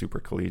are just super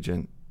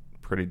collegiate,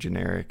 pretty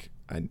generic.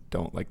 I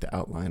don't like the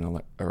outline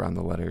around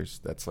the letters.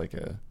 That's like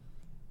a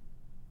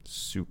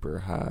super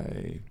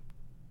high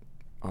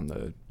on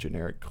the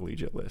generic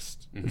collegiate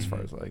list as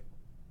far as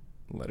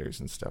letters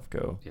and stuff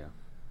go. Yeah.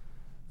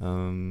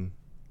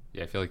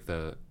 Yeah, I feel like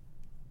the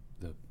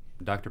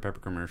Dr. Pepper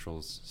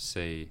commercials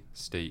say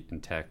state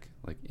and tech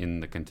in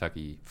the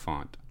Kentucky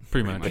font.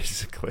 Pretty much.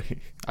 basically.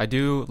 I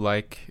do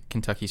like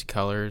Kentucky's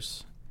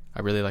colors.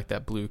 I really like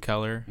that blue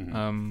color.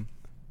 Mhm.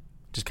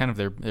 Just kind of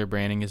their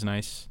branding is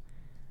nice,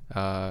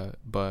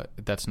 but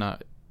that's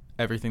not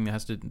everything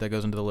that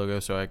goes into the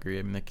logo. So I agree.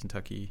 I mean, the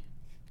Kentucky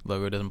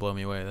logo doesn't blow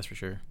me away. That's for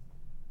sure.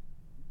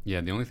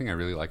 Yeah, the only thing I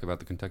really like about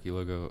the Kentucky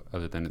logo,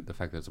 other than the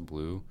fact that it's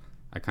blue,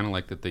 I kind of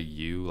like that the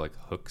U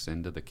hooks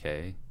into the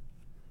K.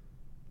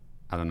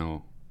 I don't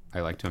know. I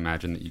like to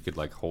imagine that you could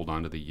hold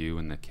on to the U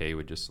and the K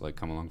would just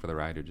come along for the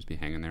ride or just be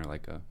hanging there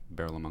like a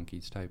barrel of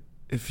monkeys type.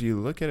 If you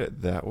look at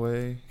it that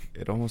way,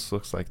 it almost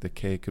looks like the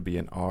K could be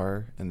an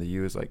R and the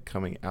U is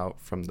coming out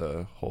from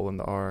the hole in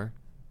the R,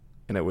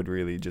 and it would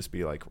really just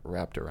be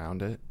wrapped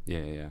around it.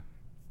 Yeah.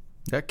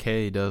 That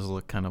K does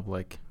look kind of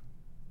like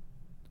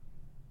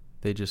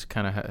they just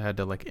kind of had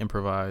to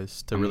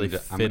improvise to really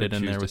fit it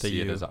in there with the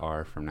U. I'm going to choose to see it as a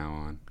R from now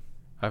on.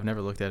 I've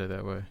never looked at it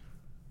that way.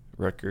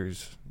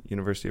 Rutgers,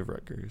 University of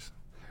Rutgers.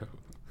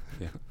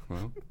 Yeah,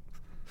 well,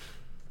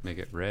 make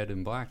it red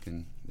and black,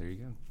 and there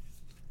you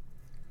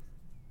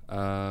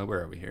go.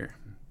 Where are we here?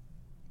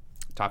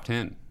 Top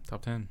 10.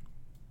 Top 10.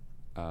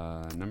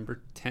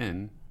 Number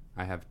 10,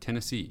 I have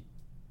Tennessee.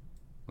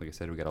 like I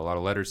said, we got a lot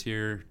of letters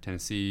here.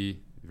 Tennessee,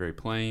 very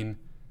plain.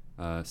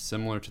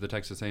 Similar to the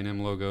Texas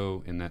A&M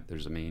logo in that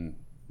the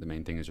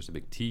main thing is just a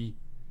big T.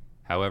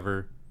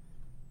 However,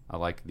 I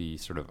like the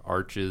sort of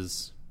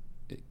arches.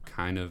 It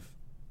kind of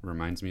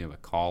reminds me of a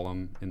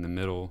column in the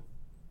middle.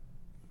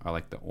 I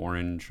like the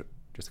orange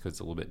just because it's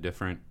a little bit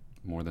different,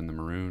 more than the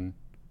maroon.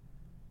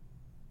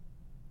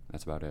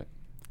 That's about it.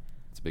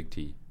 It's a big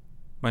T.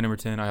 My number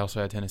 10, I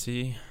also had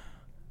Tennessee.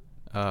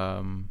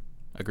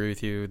 Agree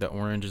with you. The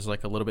orange is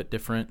like a little bit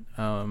different.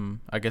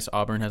 I guess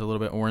Auburn has a little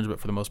bit orange, but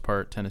for the most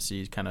part,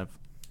 Tennessee kind of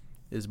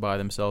is by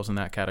themselves in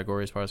that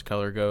category as far as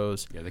color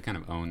goes. Yeah, they kind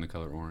of own the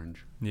color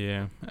orange.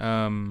 Yeah.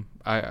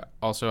 I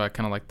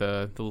kind of like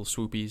the little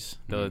swoopies,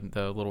 the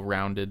little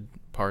rounded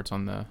parts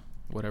on the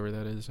whatever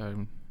that is.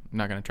 I'm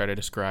not going to try to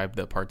describe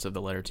the parts of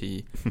the letter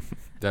T.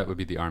 That would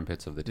be the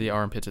armpits of the T. The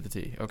armpits of the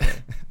T.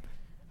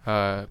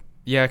 Okay.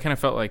 Yeah, I kind of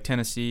felt like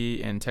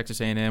Tennessee and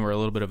Texas A&M were a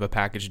little bit of a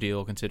package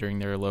deal, considering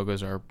their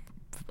logos are,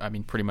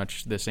 pretty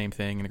much the same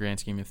thing in the grand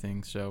scheme of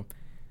things. So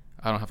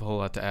I don't have a whole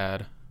lot to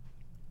add.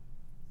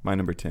 My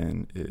number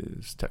 10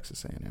 is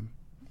Texas A&M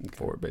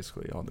for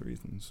basically all the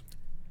reasons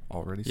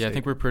already stated. I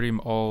think we're pretty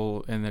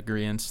all in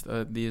agreement.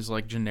 These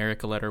like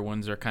generic letter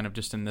ones are kind of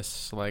just in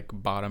this like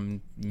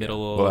bottom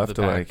middle of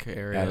the back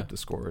area. Add up the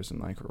scores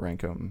and like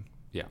rank them.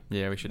 Yeah,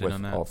 we should have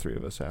done that. All three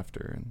of us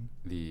after and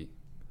the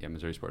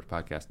Missouri Sports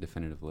Podcast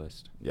definitive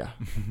list. Yeah,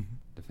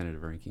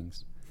 definitive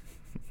rankings.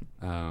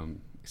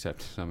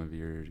 Except some of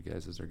your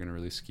guys are going to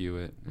really skew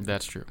it.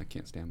 That's true. I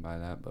can't stand by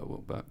that, but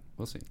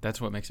we'll see. That's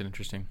what makes it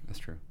interesting. That's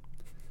true.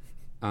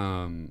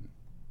 Kyle,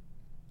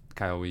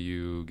 will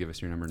you give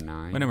us your number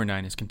 9? My number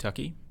 9 is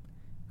Kentucky.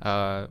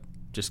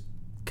 Just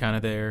kind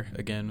of there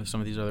again with some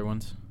of these other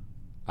ones.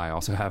 I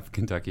also have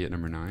Kentucky at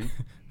number 9.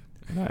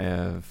 And I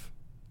have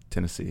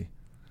Tennessee.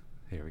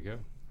 Here we go.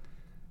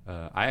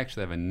 I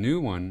actually have a new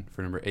one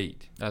for number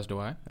 8. As do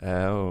I.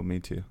 Oh, me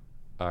too.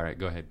 All right,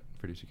 go ahead,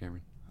 Producer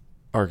Cameron.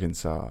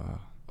 Arkansas.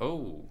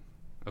 Oh,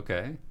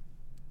 okay.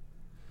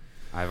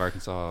 I have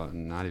Arkansas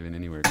not even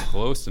anywhere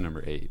close to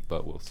number 8,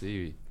 but we'll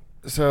see.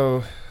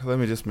 So let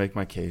me just make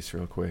my case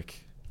real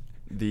quick.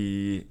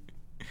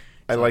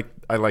 I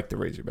like the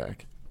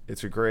Razorback.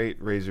 It's a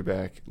great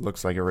Razorback.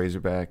 Looks like a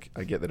Razorback.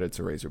 I get that it's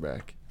a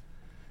Razorback.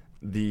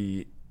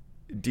 The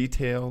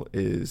detail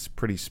is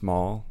pretty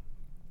small,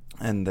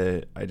 and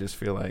that I just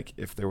feel like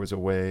if there was a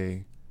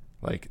way,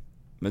 like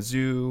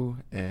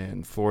Mizzou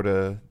and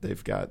Florida,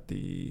 they've got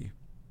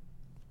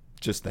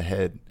just the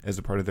head as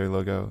a part of their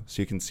logo,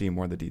 so you can see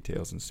more of the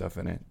details and stuff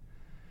in it.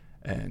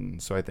 And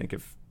so I think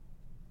if,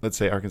 let's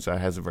say Arkansas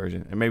has a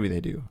version, and maybe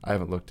they do, I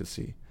haven't looked to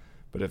see,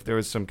 but if there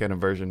was some kind of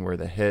version where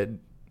the head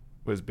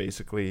was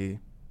basically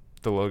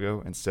the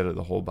logo instead of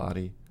the whole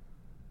body,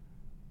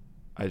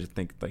 I just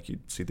think like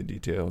you'd see the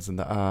details and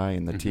the eye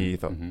and the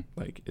teeth,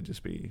 like it'd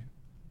just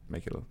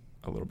make it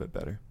a little bit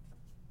better.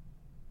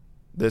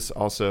 This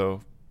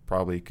also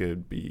probably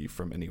could be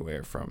from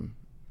anywhere from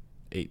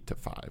 8 to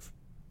 5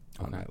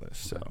 on my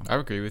list. So I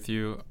agree with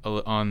you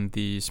on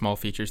the small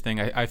features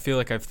thing. I feel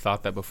like I've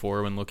thought that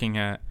before when looking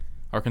at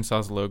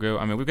Arkansas's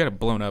logo. We've got it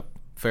blown up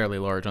fairly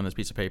large on this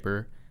piece of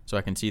paper, so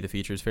I can see the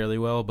features fairly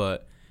well.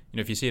 But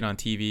if you see it on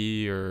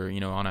TV or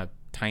on a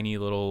tiny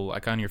little,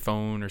 like on your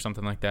phone or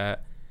something like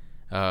that,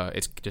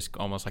 it's just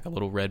almost like a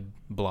little red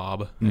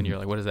blob, and you're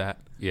like, "What is that?"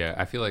 Yeah,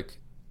 I feel like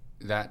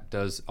that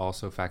does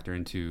also factor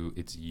into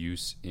its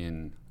use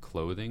in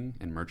clothing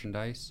and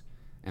merchandise,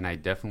 and I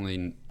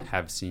definitely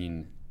have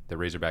seen the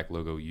Razorback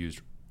logo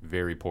used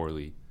very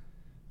poorly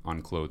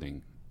on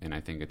clothing. And I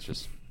think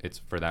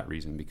it's for that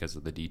reason, because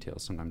of the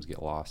details sometimes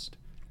get lost,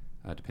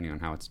 depending on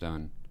how it's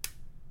done.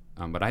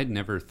 But I had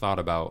never thought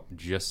about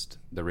just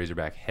the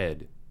Razorback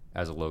head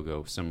as a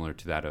logo similar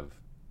to that of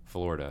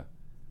Florida.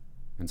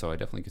 And so I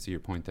definitely could see your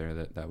point there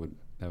that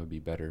would be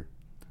better.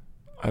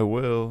 I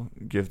will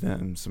give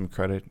them some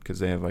credit because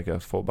they have like a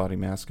full body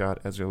mascot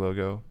as their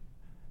logo.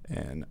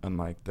 And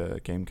unlike the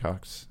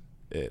Gamecocks,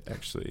 it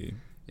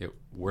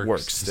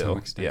works to still. some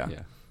extent.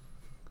 Yeah.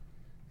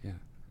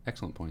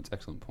 Excellent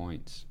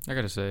points. I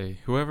gotta say,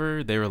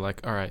 whoever they were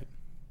like, all right,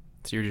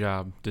 it's your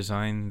job,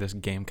 design this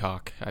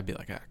Gamecock. I'd be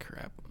like,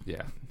 crap.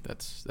 Yeah,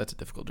 that's a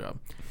difficult job.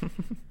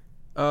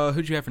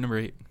 Who'd you have for number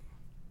 8?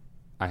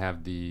 I have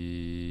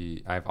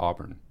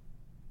Auburn.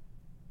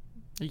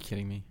 Are you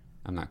kidding me?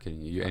 I'm not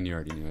kidding you. And you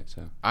already knew it,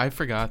 so. I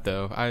forgot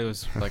though. I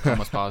was like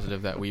almost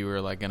positive that we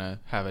were like gonna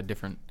have a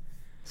different.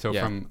 So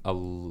from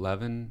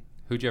 11,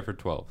 who'd you have for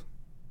 12?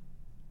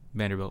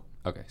 Vanderbilt.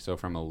 Okay, so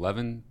from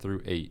 11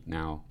 through 8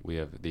 now, we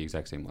have the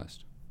exact same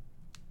list.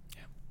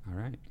 Yeah. All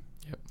right.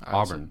 Yep.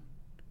 Auburn.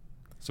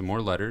 Some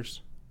more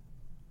letters,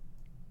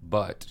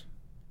 but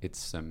it's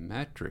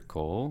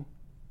symmetrical,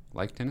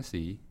 like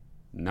Tennessee,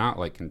 not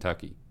like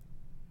Kentucky.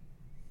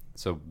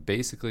 So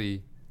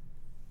basically,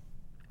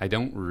 I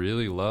don't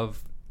really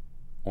love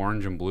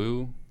orange and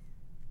blue,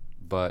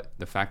 but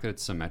the fact that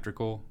it's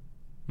symmetrical.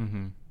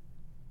 Mm-hmm.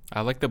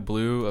 I like the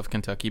blue of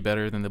Kentucky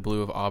better than the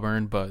blue of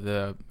Auburn,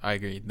 but I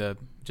agree.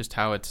 Just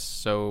how it's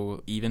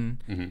so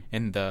even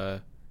and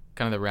the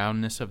kind of the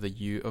roundness of the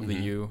U the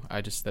Mhm. U.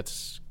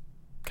 That's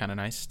kind of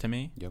nice to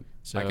me. Yep.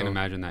 So I can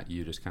imagine that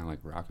you just kind of like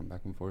rocking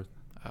back and forth.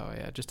 Oh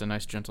yeah, just a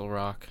nice gentle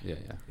rock. Yeah.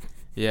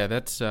 Yeah,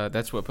 that's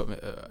what put me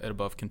at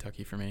above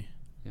Kentucky for me.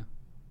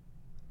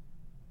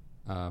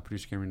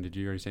 Producer Cameron, did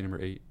you already say number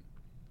 8?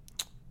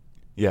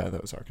 Yeah,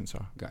 that was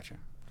Arkansas. Gotcha.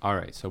 All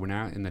right, so we're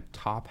now in the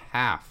top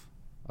half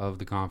of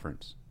the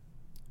conference.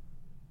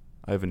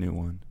 I have a new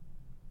one.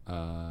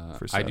 I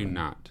do 7.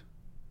 not.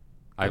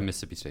 I have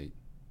Mississippi State.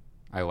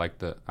 I like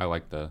the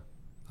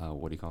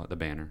what do you call it? The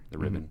banner, the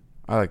ribbon.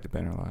 I like the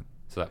banner a lot.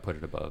 So that put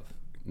it above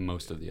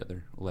most of the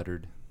other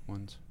lettered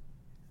ones.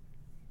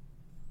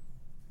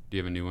 Do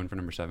you have a new one for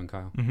number 7,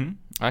 Kyle? Mm-hmm.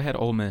 I had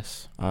Ole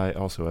Miss. I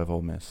also have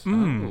Ole Miss.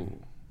 Oh.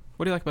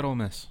 What do you like about Ole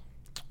Miss?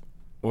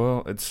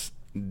 Well, it's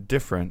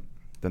different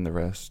than the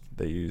rest.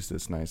 They use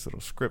this nice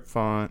little script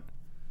font.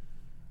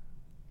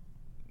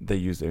 They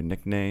use their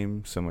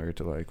nickname similar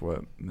to like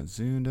what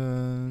Mizzou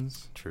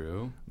does.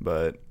 True.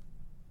 But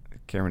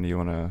Cameron, do you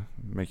want to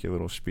make your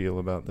little spiel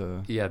about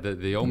the? Yeah,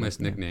 the Ole Miss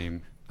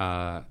nickname.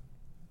 Now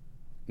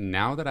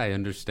that I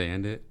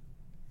understand it,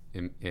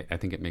 I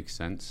think it makes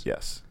sense.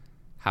 Yes.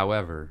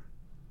 However,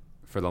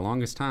 for the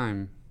longest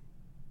time,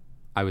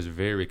 I was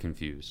very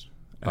confused.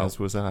 As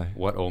was I.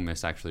 What Ole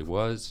Miss actually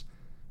was.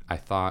 I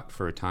thought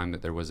for a time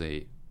that there was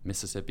a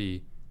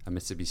Mississippi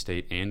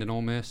State, and an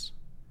Ole Miss.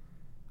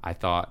 I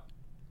thought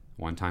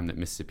one time that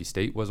Mississippi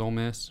State was Ole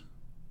Miss.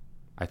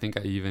 I think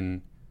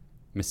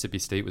Mississippi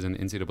State was in the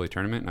NCAA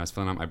tournament, and I was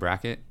filling out my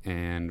bracket,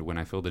 and when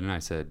I filled it in, I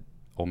said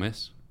Ole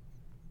Miss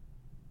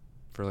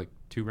for like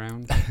 2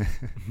 rounds.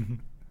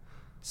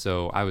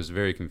 So I was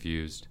very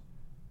confused.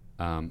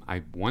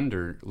 I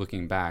wonder,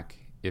 looking back,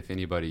 if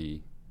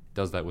anybody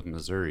does that with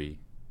Missouri.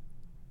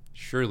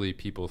 Surely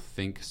people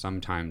think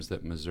sometimes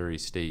that Missouri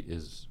State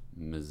is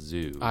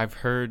Mizzou. I've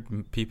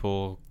heard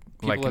people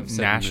like have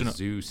said national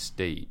Mizzou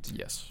State,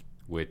 yes,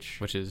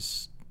 which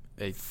is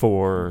a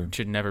For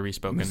should never be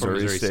spoken. for Missouri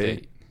Missouri State.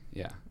 State.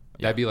 Yeah. Yeah.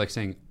 That'd be like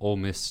saying Ole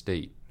Miss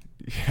State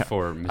yeah,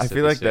 for I Mississippi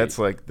feel like State. that's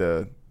like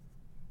the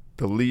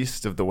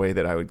least of the way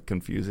that I would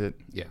confuse it.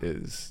 Yeah.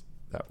 Is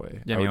that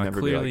way. Yeah, I would mean, like,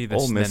 never be clearly like,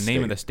 Ole the Miss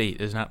name of the State.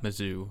 state is not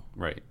Mizzou.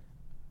 Right.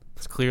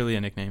 It's clearly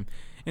a nickname.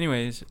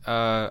 Anyways,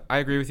 I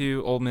agree with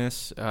you. Ole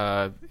Miss.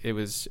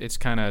 It's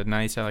kind of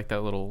nice. I like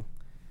that little.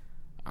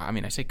 I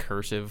mean, I say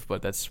cursive,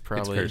 but that's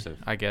probably. It's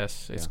cursive. I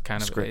guess it's Yeah.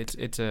 kind of Script.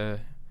 it's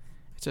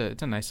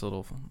a nice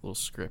little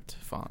script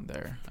font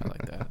there. I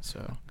like that.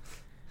 So.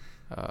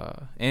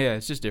 Yeah,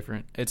 it's just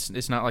different.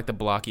 It's not like the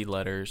blocky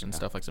letters and Yeah.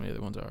 stuff like some of the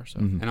other ones are.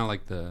 So. Mhm. And I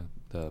like the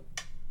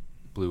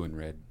blue and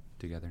red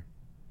together.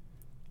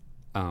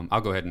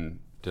 I'll go ahead and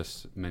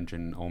just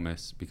mention Ole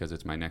Miss because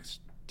it's my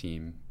next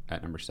team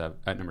at number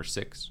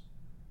 6.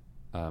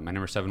 My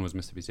number 7 was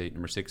Mississippi State.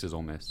 Number 6 is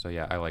Ole Miss. So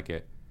yeah, I like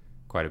it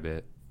quite a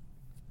bit.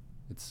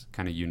 It's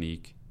kind of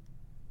unique,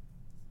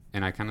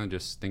 and I kind of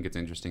just think it's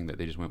interesting that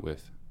they just went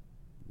with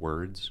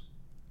words,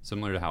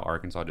 similar to how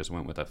Arkansas just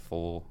went with a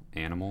full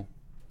animal.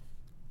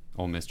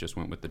 Ole Miss just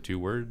went with the 2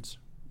 words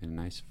in a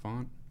nice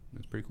font.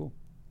 That's pretty cool.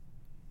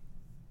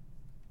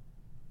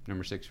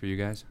 Number 6 for you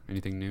guys.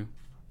 Anything new?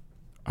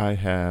 I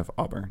have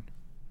Auburn.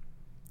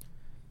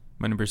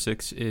 My number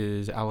 6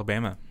 is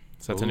Alabama.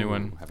 So that's a new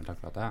one. Haven't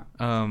talked about that.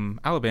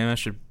 Alabama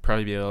should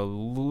probably be a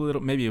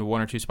little, maybe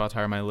 1 or 2 spots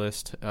higher on my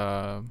list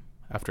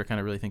after kind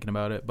of really thinking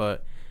about it.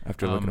 But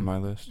After looking at my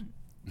list.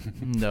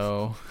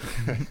 no.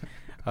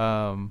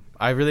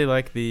 I really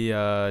like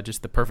the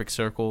just the perfect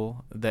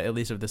circle, that at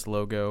least of this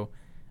logo.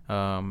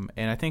 And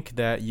I think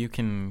that you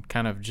can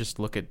kind of just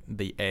look at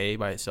the A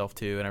by itself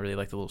too, and I really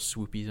like the little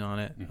swoopies on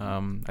it.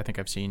 Mhm. I think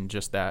I've seen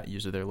just that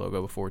use of their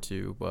logo before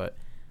too, but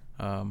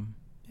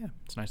yeah,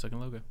 it's a nice looking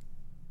logo.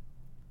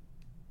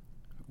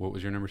 What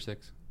was your number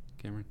 6,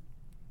 Cameron?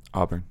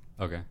 Auburn.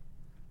 Okay.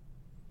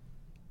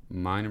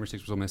 My number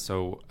 6 was Ole Miss.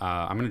 So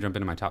I'm going to jump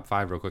into my top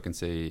 5 real quick and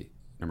say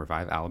number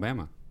 5,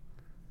 Alabama.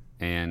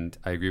 And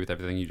I agree with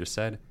everything you just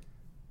said.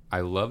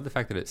 I love the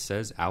fact that it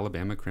says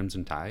Alabama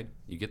Crimson Tide.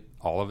 You get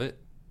all of it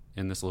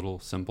in this little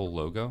simple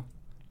logo.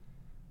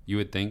 You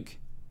would think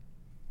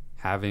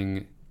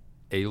having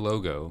a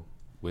logo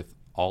with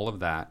all of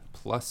that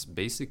plus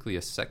basically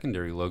a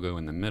secondary logo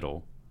in the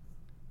middle,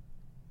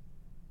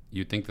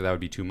 you'd think that would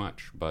be too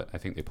much, but I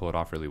think they pull it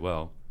off really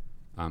well.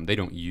 They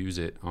don't use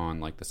it on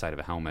like the side of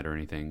a helmet or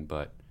anything,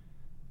 but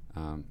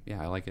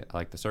yeah, I like it. I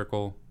like the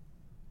circle.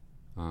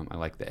 I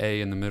like the A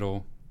in the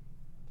middle.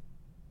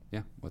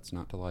 Yeah, what's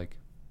not to like?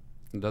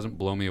 It doesn't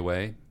blow me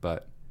away,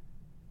 but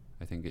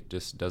I think it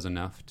just does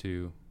enough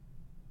to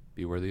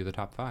be worthy of the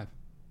top 5.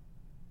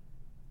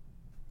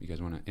 You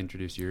guys want to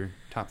introduce your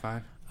top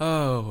 5?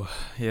 Oh,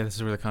 yeah, this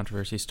is where the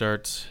controversy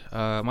starts.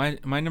 My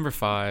number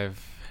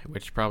 5,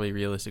 which probably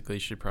realistically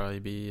should probably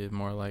be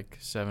more like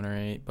 7 or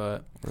 8,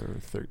 but Or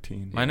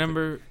 13. my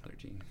number.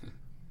 13.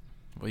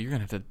 Well, you're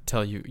gonna have to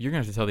tell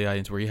the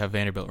audience where you have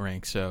Vanderbilt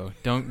ranked. So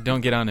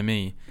don't get on to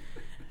me.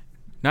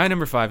 My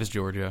number 5 is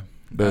Georgia.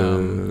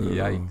 Boo.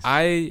 Yikes.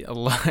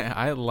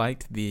 I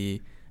liked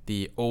the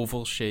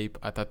oval shape.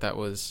 I thought that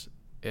was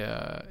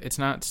it's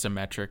not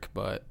symmetric,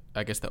 but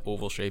I guess the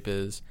oval shape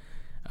is.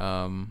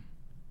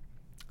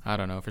 I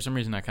don't know. For some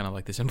reason, I kind of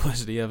like the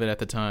simplicity of it at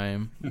the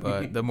time.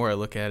 But the more I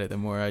look at it, the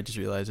more I just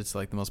realize it's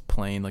like the most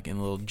plain, like in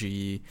little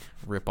G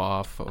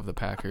rip-off of the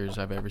Packers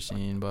I've ever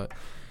seen. But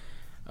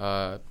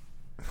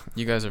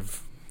you guys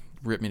have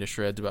ripped me to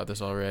shreds about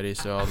this already,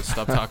 so I'll just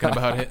stop talking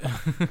about it.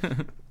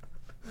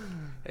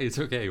 Hey, it's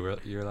okay.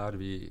 You're allowed to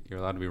be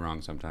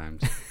wrong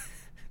sometimes.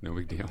 No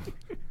big deal.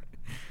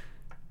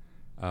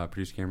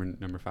 Producer Cameron,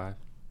 number 5.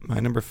 My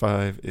number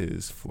 5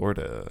 is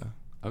Florida.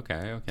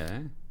 Okay.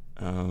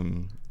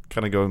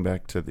 Kind of going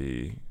back to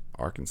the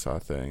Arkansas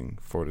thing.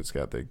 Florida's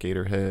got the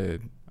gator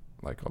head,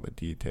 like all the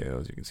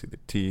details. You can see the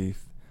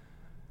teeth.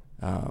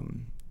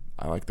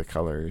 I like the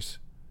colors.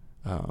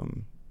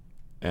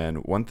 And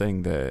one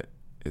thing that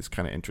is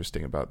kind of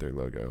interesting about their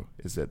logo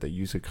is that they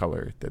use a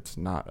color that's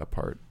not a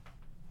part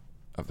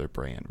of their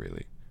brand,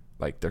 really.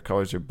 Like, their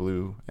colors are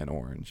blue and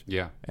orange.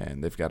 Yeah.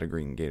 And they've got a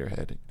green gator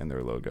head in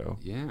their logo.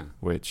 Yeah.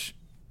 Which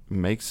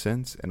makes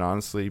sense. And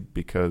honestly,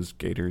 because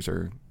gators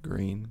are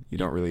green, you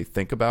don't really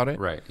think about it.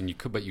 Right. And you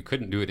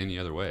couldn't do it any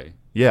other way.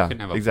 Yeah, you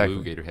couldn't have a exactly.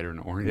 blue gator head or an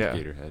orange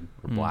gator head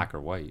or black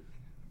or white.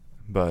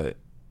 But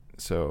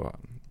so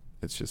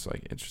it's just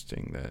like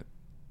interesting that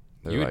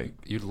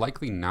you'd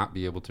likely not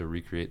be able to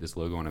recreate this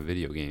logo on a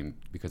video game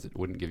because it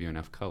wouldn't give you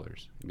enough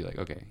colors. You'd be like,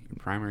 okay, your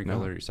primary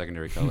color, your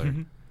secondary color.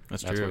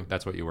 That's true.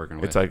 That's what you're working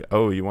with. It's like,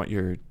 oh, you want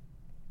your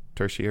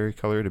tertiary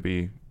color to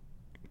be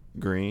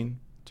green?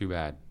 Too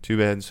bad.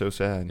 So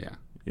sad. Yeah.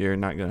 You're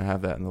not going to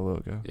have that in the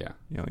logo. Yeah.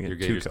 You only get your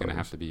two gator's colors. going to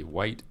have to be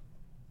white,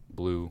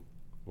 blue,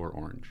 or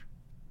orange.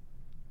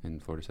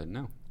 And Florida said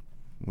no.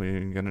 We're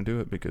going to do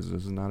it because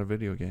this is not a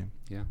video game.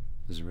 Yeah.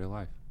 This is real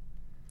life.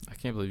 I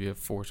can't believe you have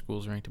 4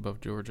 schools ranked above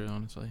Georgia,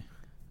 honestly.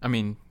 I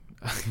mean,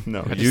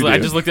 no, I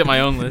just looked at my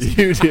own list.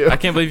 You do. I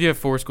can't believe you have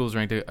 4 schools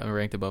ranked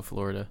above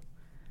Florida.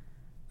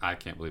 I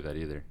can't believe that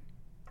either.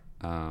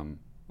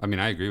 I mean,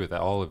 I agree with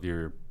that. All of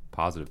your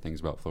positive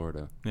things about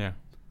Florida. Yeah.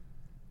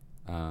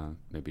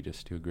 Maybe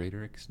just to a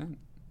greater extent.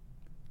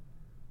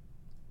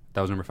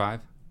 That was number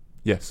 5?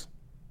 Yes.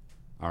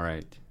 All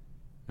right.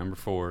 Number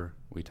 4,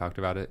 we talked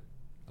about it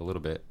a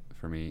little bit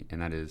for me,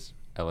 and that is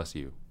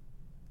LSU.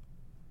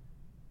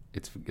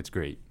 It's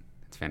great.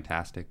 It's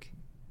fantastic.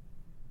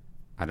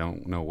 I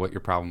don't know what your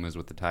problem is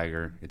with the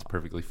tiger. It's a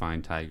perfectly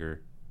fine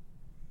tiger.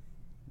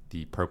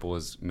 The purple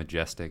is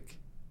majestic.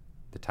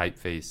 The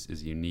typeface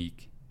is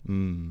unique. I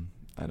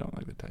don't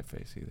like the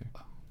typeface either.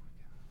 Oh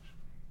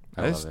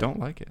my gosh. I just don't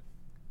like it.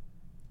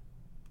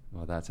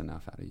 Well, that's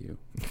enough out of you.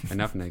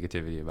 Enough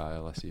negativity about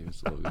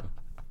LSU's logo.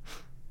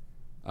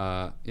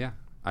 Yeah,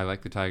 I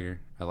like the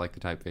tiger. I like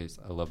the typeface.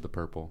 I love the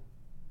purple.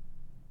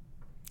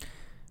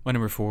 My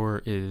number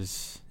 4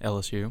 is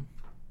LSU.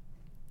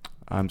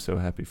 I'm so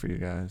happy for you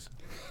guys.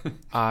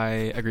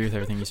 I agree with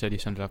everything you said. You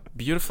summed it up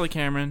beautifully,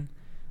 Cameron.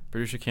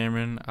 Producer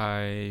Cameron,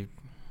 I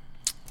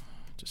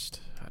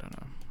don't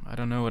know. I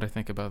don't know what I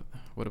think about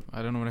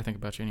I don't know what I think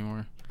about you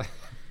anymore.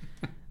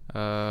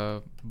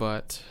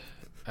 But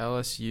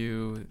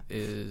LSU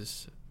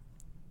is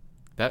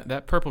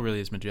that purple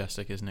really is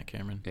majestic, isn't it,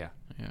 Cameron? Yeah.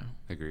 Yeah.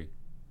 Agree.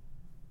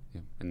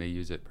 Yeah, and they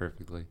use it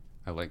perfectly.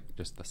 I like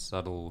just the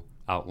subtle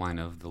outline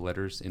of the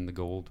letters in the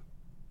gold.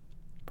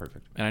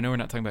 Perfect. And I know we're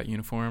not talking about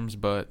uniforms,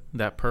 but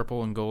that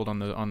purple and gold on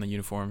the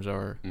uniforms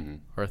are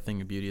a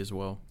thing of beauty as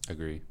well.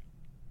 Agree.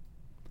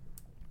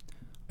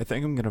 I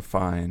think I'm going to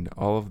find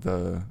all of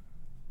the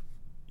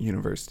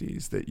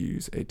universities that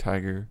use a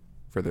tiger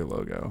for their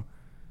logo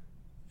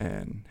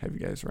and have you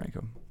guys rank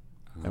them.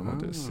 And we'll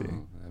just see.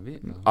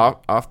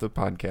 Off the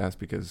podcast,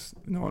 because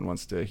no one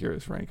wants to hear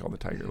us rank all the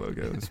tiger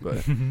logos.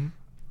 But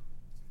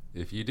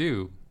if you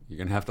do, you're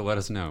going to have to let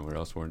us know, or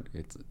else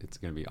it's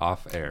going to be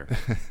off air.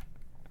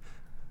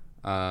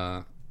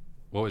 What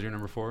was your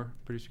number 4,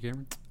 Producer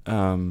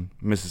Cameron?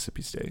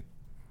 Mississippi State.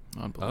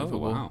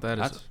 Unbelievable. Oh, wow.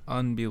 That's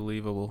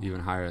unbelievable.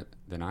 Even higher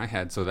than I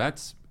had. So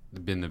that's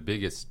been the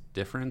biggest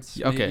difference.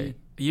 Okay.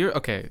 You're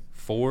okay.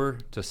 4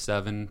 to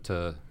 7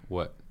 to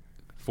what?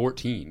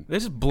 14.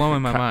 This is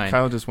blowing my mind.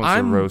 Kyle just wants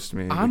to roast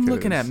me. I'm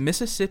looking at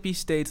Mississippi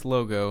State's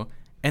logo,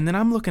 and then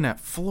I'm looking at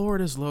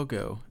Florida's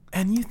logo,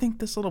 and you think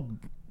this little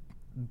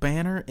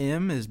banner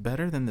M is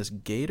better than this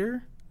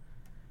gator?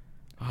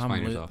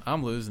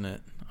 I'm losing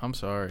it. I'm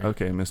sorry.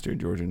 Okay, Mr.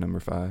 Georgia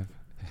number 5.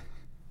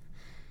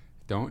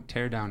 Don't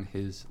tear down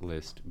his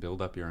list.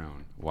 Build up your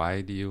own. Why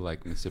do you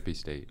like Mississippi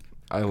State?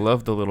 I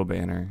love the little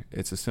banner.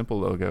 It's a simple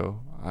logo.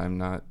 I'm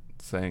not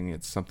saying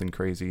it's something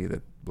crazy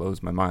that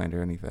blows my mind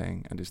or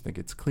anything. I just think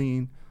it's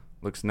clean,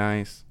 looks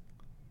nice.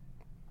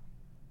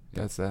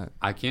 That's that.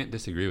 I can't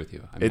disagree with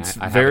you. I mean, it's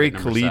I have very it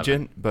at number collegiate,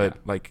 7. but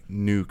like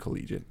new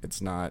collegiate.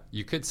 It's not.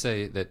 You could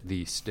say that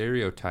the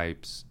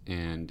stereotypes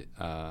and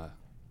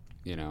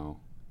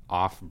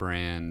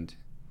off-brand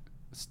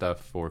stuff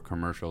for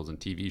commercials and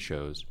TV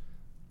shows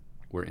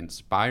were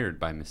inspired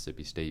by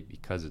Mississippi State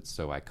because it's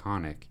so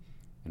iconic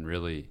and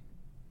really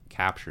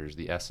captures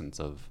the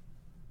essence of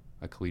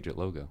a collegiate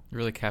logo. It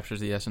really captures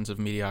the essence of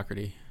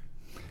mediocrity.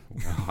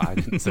 Well, I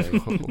didn't say.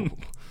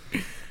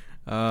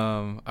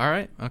 All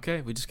right.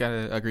 Okay. We just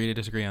gotta agree to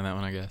disagree on that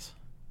one, I guess.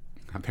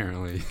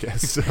 Apparently,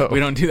 Guess so. We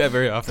don't do that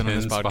very often on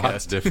 10 this spots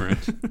podcast.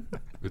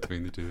 different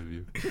between the two of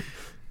you.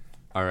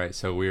 All right,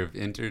 so we have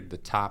entered the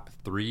top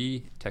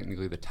 3,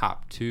 technically the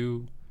top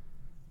 2.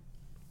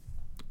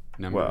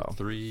 Number Wow.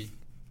 3,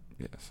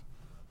 Yes.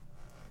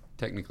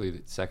 technically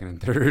the second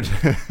and third.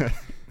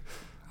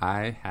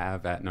 I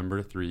have at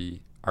number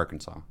 3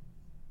 Arkansas.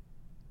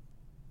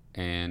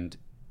 And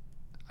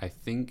I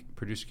think,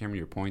 producer Cameron,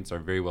 your points are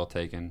very well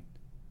taken.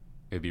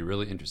 It'd be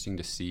really interesting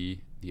to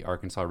see the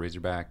Arkansas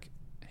Razorback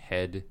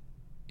head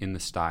in the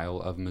style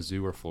of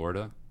Mizzou or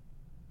Florida.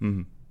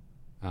 Mm-hmm.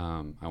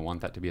 I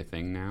want that to be a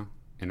thing now.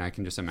 And I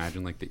can just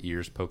imagine like the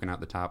ears poking out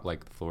the top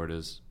like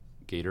Florida's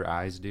gator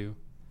eyes do.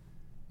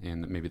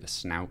 And maybe the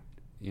snout,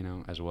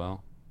 as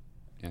well.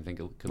 And I think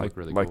it could look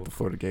really like cool. the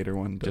Florida Gator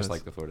one does. Just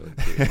like the Florida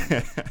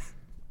Gator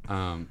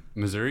one.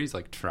 Missouri's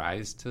like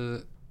tries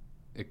to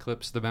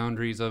eclipse the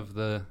boundaries of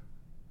the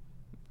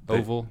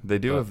oval. They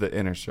do but- of the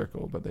inner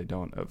circle, but they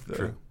don't of the...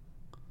 True.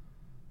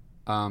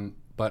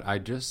 But I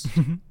just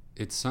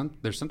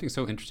there's something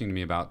so interesting to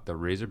me about the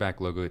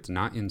Razorback logo. It's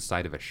not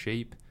inside of a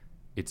shape.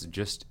 It's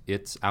just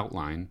its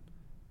outline,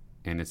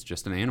 and it's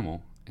just an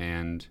animal,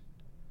 and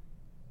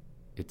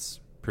it's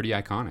pretty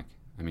iconic.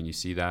 I mean, you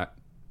see that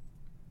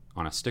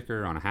on a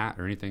sticker, on a hat,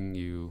 or anything,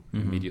 you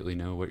immediately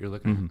know what you're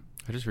looking Mhm.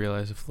 I just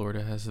realized that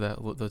Florida has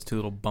those two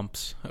little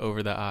bumps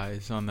over the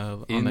eyes on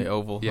the at.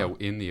 oval. Yeah,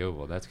 in the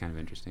oval. That's kind of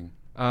interesting.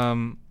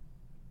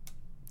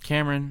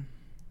 Cameron,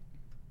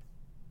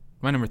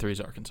 my number 3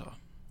 is Arkansas.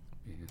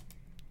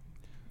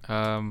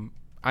 Yeah.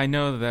 I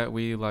know that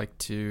we like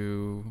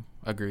to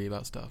agree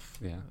about stuff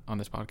Yeah. on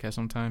this podcast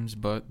sometimes,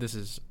 but this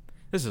is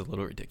a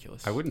little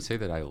ridiculous. I wouldn't say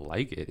that I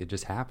like it. It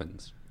just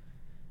happens.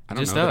 I It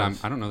don't just know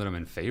does. I don't know that I'm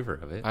in favor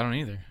of it. I don't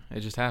either.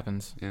 It just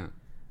happens. Yeah.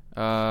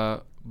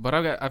 But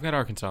I've got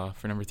Arkansas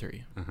for number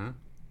 3.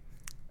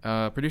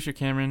 Producer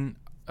Cameron,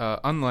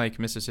 unlike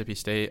Mississippi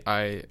State,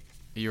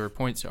 your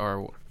points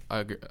are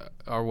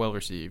well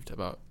received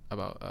about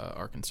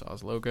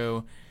Arkansas's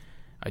logo.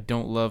 I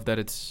don't love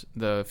that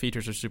the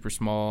features are super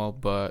small,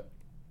 but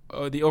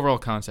the overall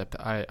concept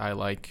I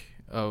like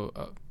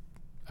a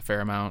fair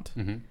amount.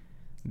 Mm-hmm.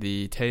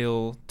 The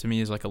tail to me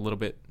is like a little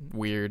bit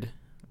weird,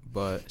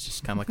 but it's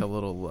just kind of like a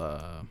little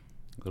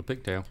Little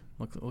pigtail.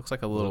 looks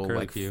like a Little little curly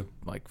like Q.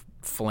 like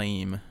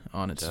flame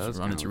on its Does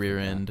kinda look rear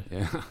like that. end.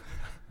 Yeah.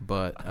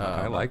 But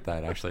I like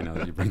that actually. Now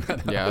that you bring that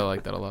up. yeah, I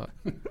like that a lot.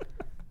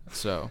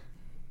 So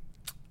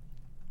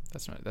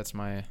that's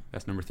my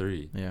That's number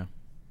 3. yeah.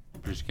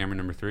 Producer Cameron,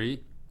 number 3.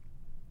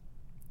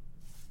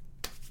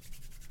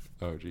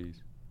 Oh, jeez.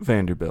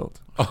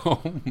 Vanderbilt.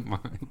 Oh my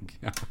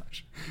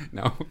gosh!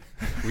 No,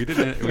 we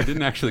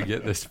didn't actually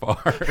get this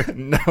far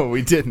No,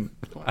 we didn't.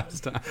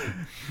 last time.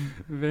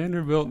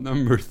 Vanderbilt,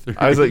 number 3.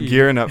 I was like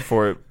gearing up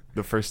for it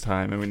the first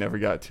time, and we never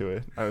got to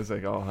it. I was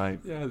like all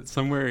hyped. Yeah,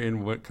 somewhere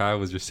in what Kyle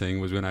was just saying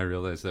was when I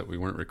realized that we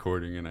weren't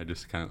recording, and I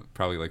just kind of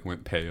probably like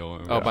went pale.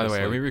 And Oh, by I the was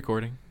way, are we like,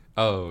 recording?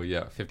 Oh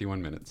yeah,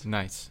 51 minutes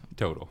Nice.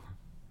 total.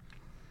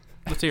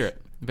 Let's hear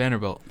it.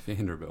 Vanderbilt,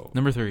 Vanderbilt.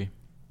 number 3.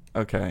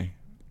 Okay.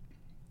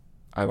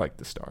 I like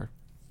the star.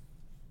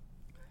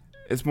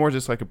 It's more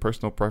just like a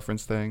personal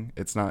preference thing.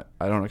 It's not,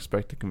 I don't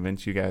expect to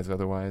convince you guys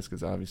otherwise,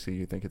 because obviously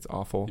you think it's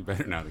awful. You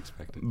better not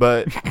expect it.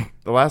 But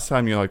the last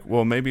time you're like,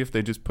 well, maybe if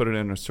they just put it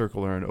in a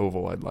circle or an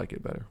oval, I'd like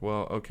it better.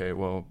 Well, okay,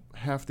 well,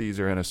 half these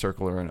are in a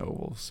circle or an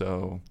oval,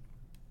 so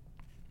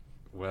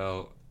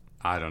Well,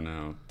 I don't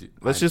know.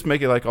 let's just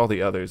make it like all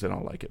the others and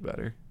I'll like it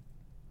better.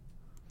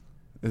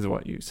 Is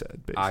what you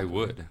said, basically. I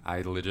would.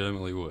 I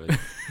legitimately would.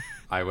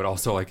 I would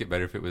also like it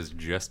better if it was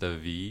just a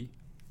V.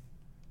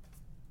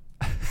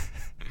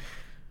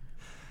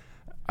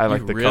 I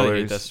like you the really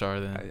colors. hate that star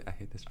then. I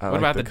hate this. I What like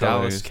about the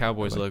Dallas colors.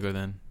 Cowboys I like- logo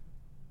then?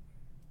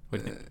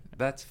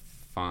 That's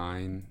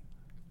fine.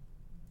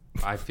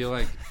 I feel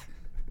like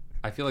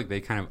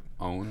they kind of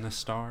own the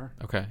star.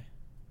 Okay.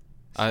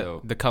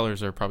 So The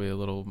colors are probably a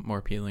little more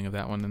appealing of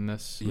that one than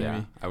this. yeah,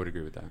 Maybe. I would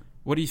agree with that.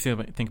 What do you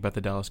think about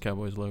the Dallas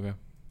Cowboys logo?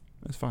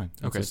 It's fine.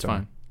 Okay, a it's star.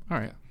 fine. All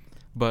right.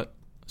 But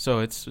so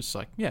it's just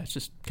like, yeah, it's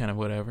just kind of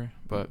whatever.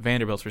 But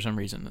Vanderbilt for some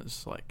reason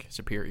is like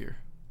superior.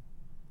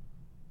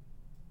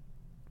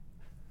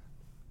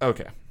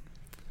 Okay.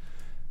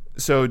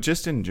 So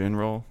just in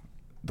general,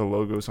 the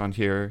logos on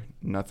here,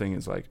 nothing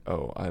is like,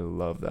 oh, I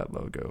love that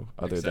logo,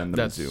 other than the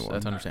That's Mizzou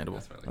one. understandable.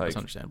 That's what I like. Like- That's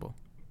understandable.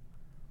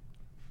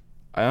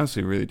 I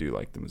honestly really do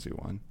like the Mizzou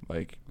one.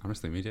 Like,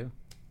 Honestly, me too.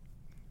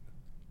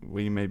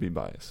 we may be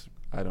biased.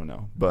 I don't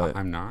know, but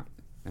I'm not,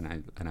 and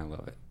I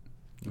love it.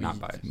 Not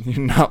biased.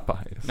 you're not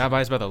biased. Not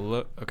biased by the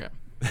look. Okay.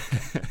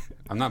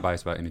 I'm not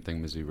biased about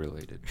anything Mizzou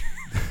related.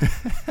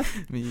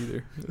 Me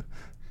either.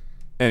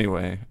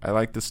 Anyway, I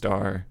like the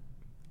star.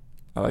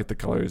 I like the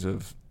colors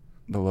of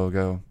the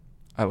logo.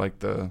 I like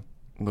the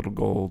little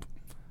gold,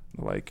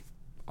 like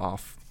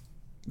off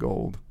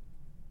gold.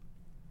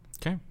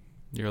 Okay.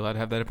 You're allowed to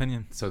have that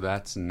opinion. So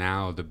that's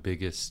now the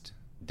biggest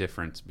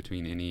difference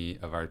between any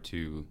of our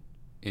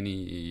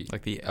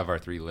Like the of our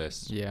 3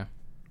 lists yeah.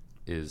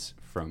 is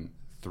from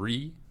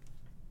 3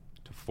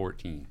 to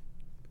 14,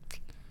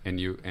 and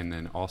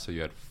then also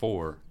you had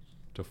 4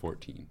 to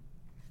 14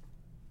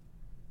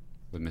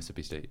 with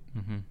Mississippi State.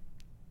 Mm-hmm.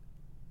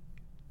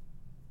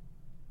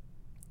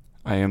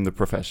 I am the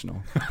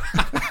professional.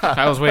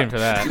 I was waiting for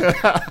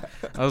that.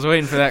 I was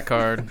waiting for that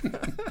card.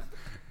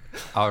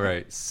 All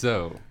right,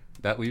 so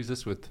that leaves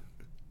us with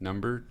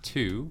number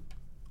 2,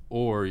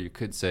 or you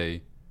could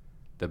say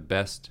the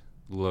best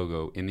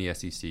logo in the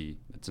SEC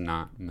that's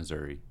not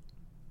Missouri.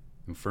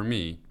 And for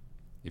me,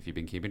 if you've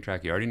been keeping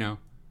track, you already know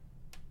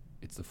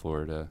it's the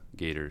Florida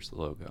Gators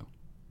logo.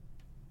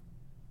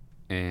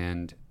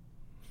 And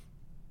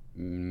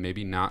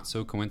maybe not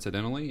so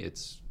coincidentally,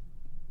 it's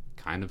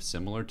kind of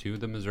similar to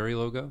the Missouri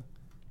logo.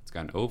 It's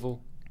got an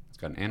oval, it's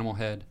got an animal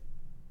head.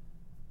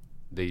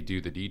 They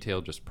do the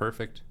detail just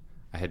perfect.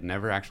 I had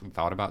never actually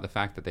thought about the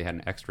fact that they had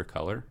an extra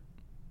color,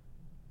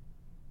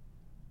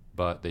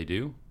 but they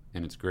do,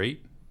 and it's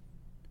great.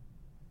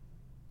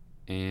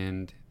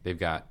 And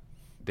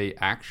they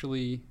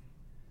actually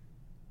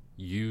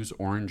use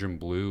orange and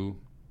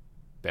blue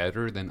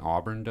better than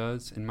Auburn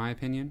does, in my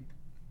opinion.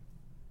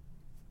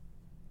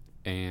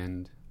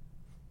 And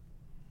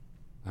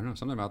I don't know,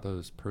 something about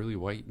those pearly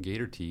white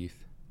gator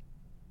teeth.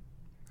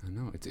 I don't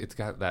know, it's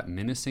got that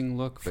menacing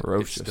look, but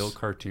Ferocious. it's still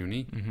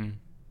cartoony. Mm-hmm.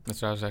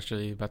 That's what I was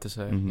actually about to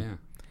say. Mhm. Yeah,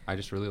 I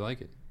just really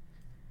like it.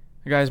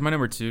 Guys, my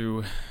number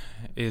 2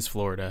 is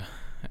Florida,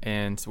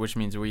 and which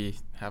means we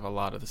have a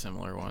lot of the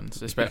similar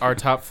ones. Our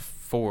top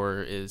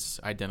 4 is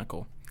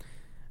identical.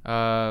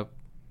 I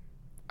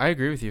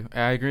agree with you.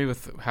 I agree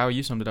with how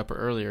you summed it up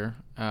earlier.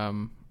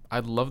 I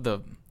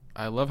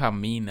love how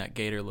mean that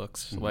gator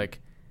looks. Mhm.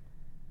 Like,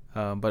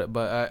 but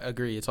I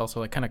agree. It's also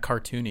like kind of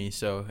cartoony.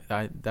 So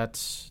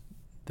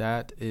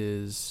that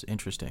is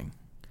interesting.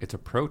 It's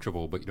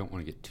approachable, but you don't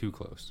want to get too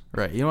close.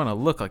 Right. You don't want to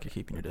look like you're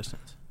keeping your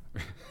distance.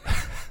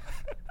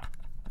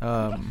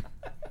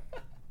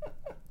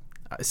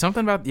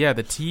 Something about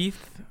the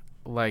teeth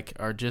like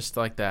are just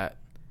like that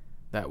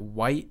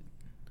white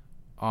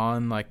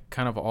on like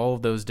kind of all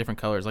of those different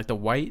colors. Like the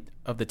white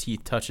of the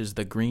teeth touches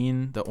the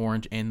green, the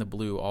orange, and the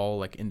blue all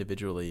like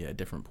individually at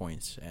different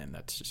points, and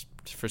that's just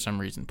for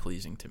some reason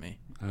pleasing to me.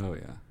 Oh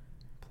yeah,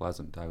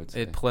 pleasant, I would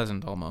say.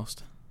 Pleasant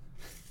almost.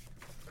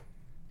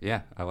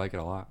 Yeah, I like it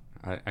a lot.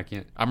 I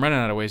can't. I'm running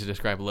out of ways to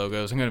describe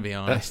logos. I'm going to be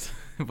honest,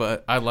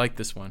 but I like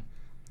this one.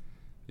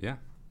 Yeah.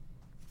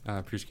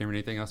 Producer Cameron,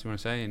 anything else you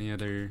want to say? Any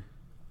other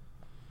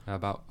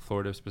about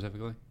Florida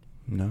specifically?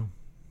 No.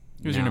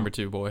 Who's your number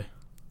 2, boy?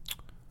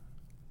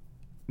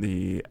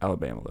 The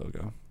Alabama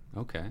logo.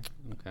 Okay.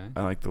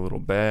 I like the little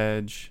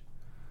badge.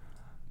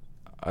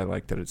 I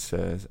like that it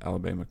says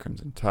Alabama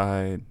Crimson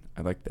Tide.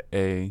 I like the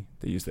A.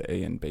 They use the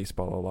A in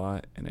baseball a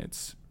lot, and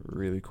it's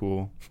really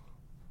cool.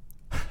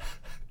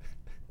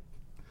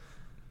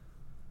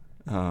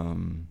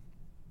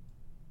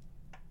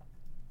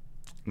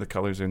 The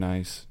colors are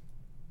nice.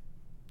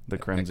 The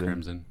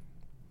crimson.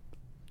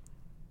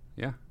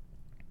 Yeah.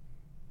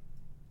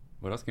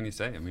 What else can you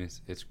say? I mean,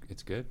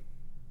 it's good.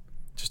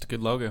 Just a good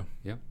logo.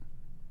 Yep.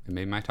 It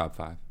made my top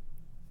 5.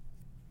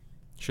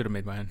 Should have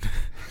made mine.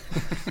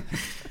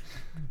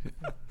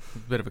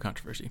 Bit of a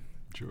controversy.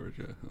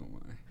 Georgia. Oh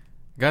my.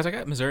 Guys, I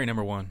got Missouri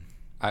number 1.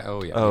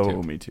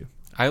 Me too.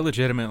 I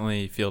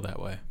legitimately feel that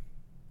way.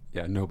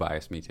 Yeah, no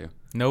bias. Me too.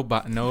 No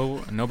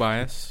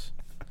bias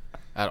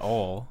at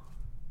all.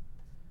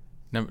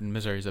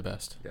 Missouri's the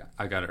best. Yeah,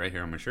 I got it right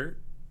here on my shirt.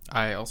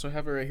 I also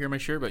have it right here on my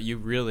shirt, but you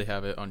really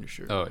have it on your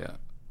shirt. Oh yeah.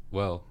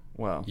 Well,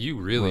 you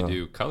really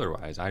do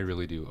color-wise. I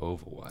really do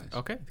oval-wise.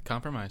 Okay,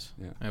 compromise.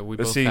 Yeah. We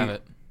both have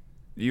it.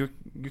 You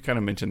kind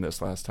of mentioned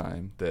this last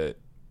time, that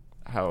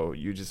how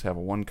you just have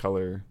one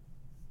color.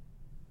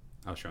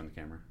 I was showing the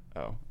camera.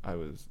 Oh,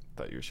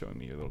 thought you were showing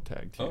me your little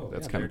tag too. Oh,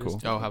 That's yeah, kind of there it cool.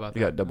 is. Oh, how about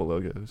you that? got double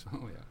logos.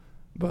 Oh yeah.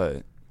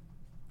 But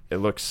it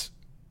looks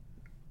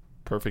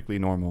perfectly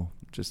normal,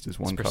 just as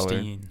one color.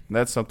 Pristine. And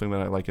that's something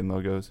that I like in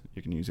logos.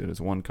 You can use it as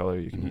one color.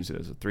 You can use it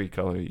as a 3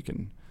 color. You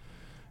can.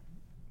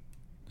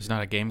 There's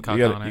not a Gamecock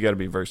on it. You got to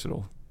be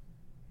versatile.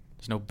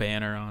 There's no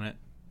banner on it.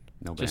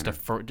 No just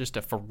banner. Just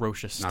a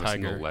ferocious Not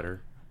tiger. a single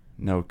letter.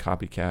 No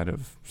copycat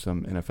of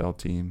some NFL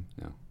team.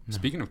 No.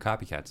 Speaking of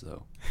copycats,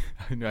 though,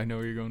 I know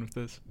where you're going with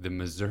this. the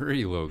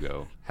Missouri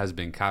logo has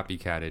been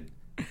copycatted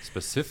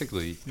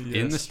specifically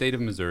in the state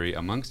of Missouri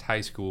amongst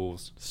high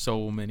schools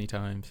so many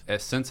times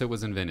since it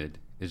was invented.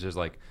 It's just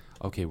like,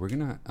 okay, we're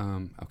gonna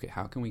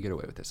how can we get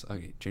away with this?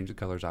 Okay, change the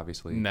colors,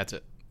 obviously, and that's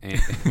it. And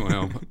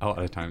well, a lot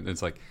of times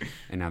it's like,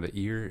 and now the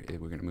ear,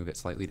 we're gonna move it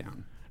slightly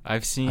down.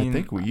 I've seen. I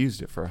think we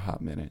used it for a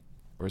hot minute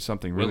or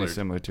something really Willard.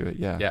 similar to it.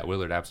 Yeah. Yeah,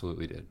 Willard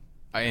absolutely did.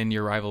 And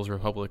your rival's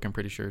Republic, I'm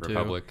pretty sure too.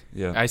 Republic.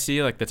 Yeah. I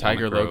see like the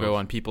tiger Walnut logo Grove.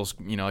 on people's,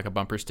 like a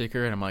bumper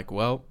sticker, and I'm like,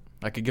 well,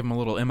 I could give them a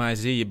little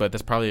MIZ, but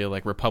that's probably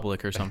like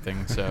Republic or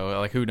something. So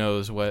like, who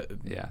knows what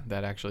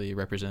that actually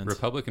represents?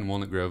 Republic and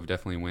Walnut Grove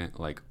definitely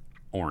went like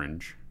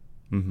orange.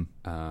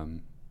 Mm-hmm.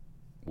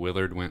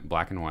 Willard went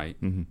black and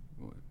white. Mm-hmm.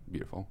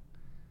 Beautiful.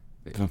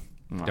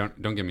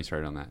 Don't get me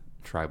started on that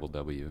tribal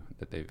W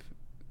that they've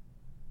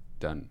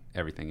done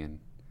everything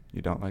in.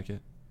 You don't like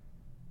it?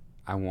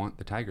 I want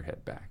the tiger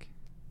head back.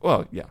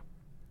 Well, yeah.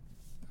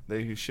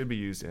 They should be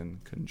used in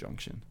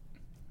conjunction.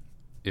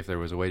 If there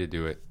was a way to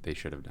do it, they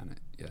should have done it.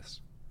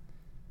 Yes.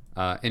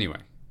 Anyway,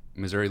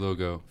 Missouri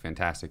logo,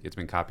 fantastic. It's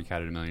been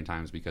copycatted a million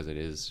times because it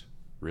is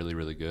really,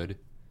 really good.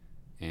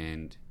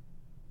 And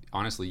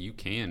honestly, you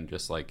can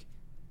just like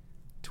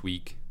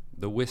tweak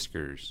the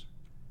whiskers,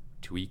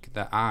 tweak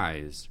the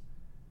eyes,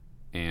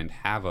 and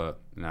have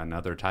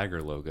another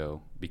Tiger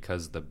logo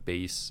because the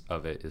base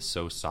of it is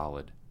so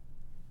solid.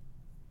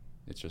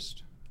 It's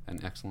just an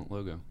excellent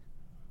logo.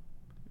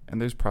 And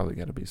there's probably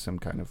got to be some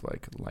kind of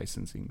like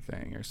licensing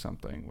thing or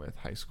something with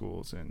high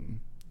schools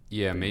and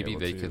yeah, being maybe able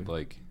they to- could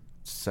like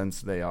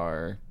since they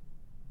are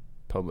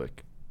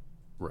public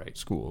right.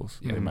 schools,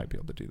 Yeah. they might be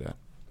able to do that.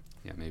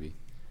 Yeah, maybe.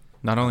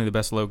 Not only the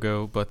best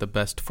logo, but the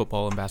best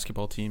football and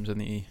basketball teams in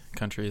the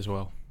country as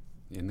well.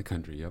 In the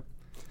country, yep.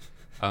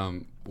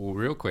 Well,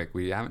 real quick,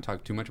 we haven't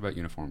talked too much about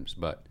uniforms,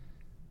 but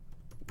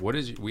I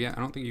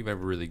don't think you've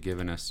ever really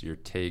given us your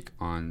take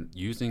on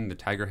using the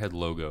Tiger Head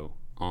logo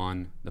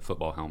on the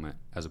football helmet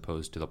as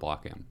opposed to the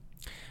Block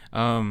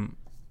M.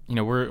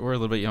 We're a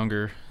little bit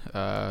younger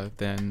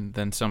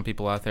than some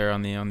people out there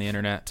on the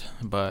internet,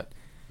 but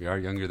We are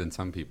younger than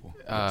some people.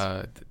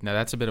 now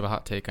that's a bit of a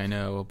hot take, I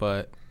know,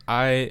 but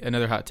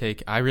another hot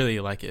take, I really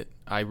like it.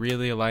 I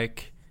really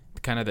like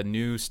kind of the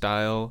new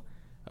style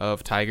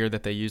of Tiger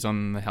that they use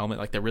on the helmet,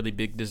 like the really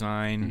big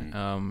design.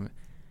 Mhm.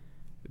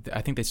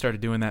 I think they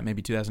started doing that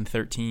maybe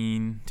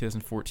 2013,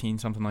 2014,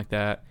 something like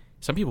that.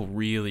 Some people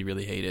really,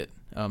 really hate it,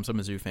 some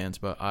Mizzou fans,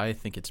 but I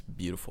think it's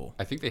beautiful.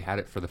 I think they had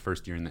it for the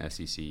first year in the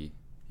SEC.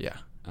 Yeah.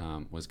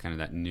 Was kind of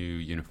that new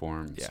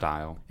uniform Yeah.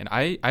 style. And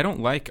I don't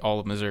like all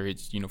of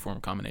Missouri's uniform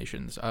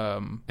combinations.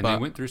 And they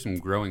went through some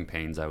growing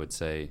pains, I would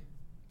say,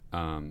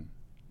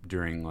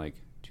 during like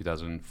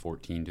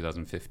 2014,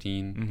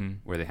 2015, Mhm.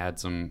 where they had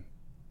some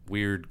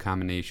weird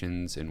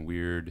combinations and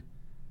weird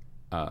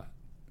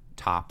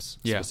tops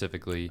Yeah.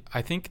 specifically.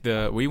 I think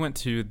we went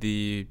to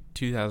the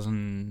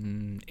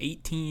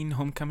 2018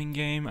 homecoming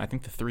game, I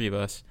think the three of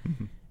us,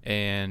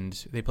 and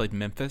they played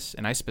Memphis,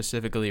 and I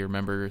specifically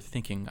remember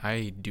thinking,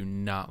 I do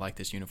not like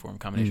this uniform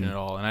combination at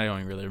all, and I don't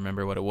even really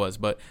remember what it was,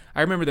 but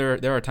I remember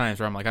there are times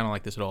where I'm like, I don't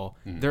like this at all.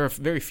 There are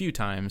very few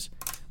times,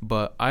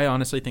 but I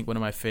honestly think one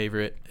of my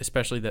favorite,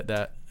 especially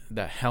that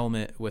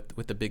helmet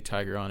with the big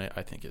tiger on it,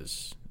 I think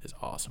is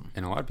awesome.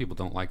 And a lot of people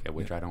don't like it,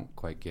 which I don't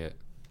quite get.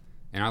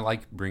 And I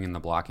like bringing the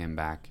Block M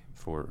back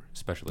for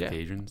special Yeah.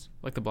 occasions.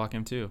 Like the Block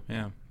M too,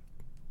 yeah.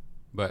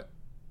 But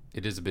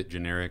it is a bit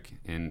generic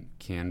and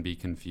can be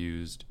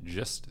confused.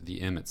 Just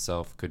the M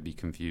itself could be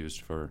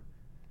confused for,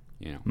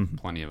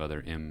 plenty of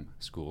other M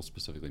schools,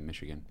 specifically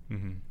Michigan.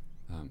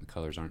 Mm-hmm. The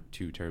colors aren't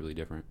too terribly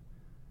different.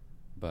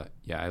 But,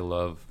 yeah, I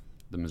love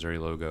the Missouri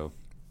logo.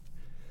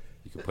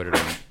 You could put it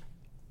on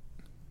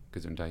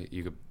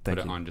you could put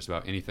it on just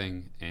about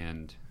anything,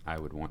 and I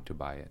would want to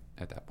buy it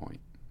at that point.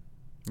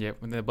 Yeah,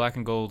 and the black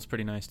and gold's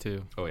pretty nice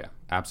too. Oh, yeah.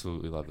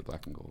 Absolutely love the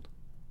black and gold.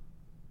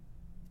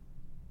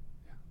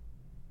 Yeah.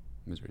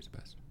 Missouri's the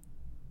best.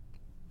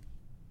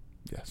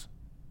 Yes.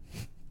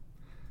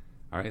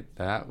 All right.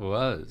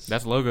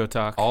 That's logo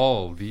talk.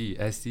 all the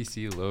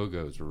SEC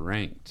logos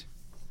ranked.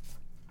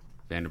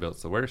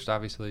 Vanderbilt's the worst,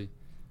 obviously.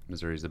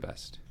 Missouri's the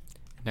best.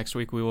 Next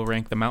week we will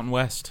rank the Mountain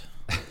West.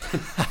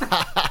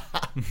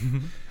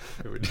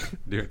 We're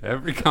doing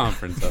every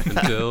conference up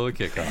until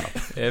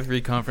kickoff.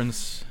 Every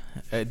conference.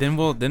 Then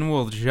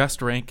we'll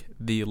just rank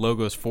the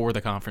logos for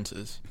the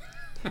conferences.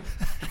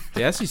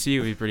 The SEC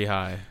would be pretty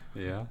high.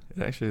 Yeah.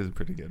 It actually is a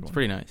pretty good one. It's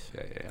pretty nice.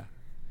 Yeah.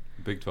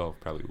 Big 12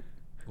 probably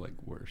like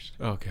worst.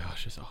 Oh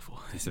gosh, it's awful.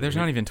 There's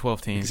not even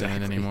 12 teams in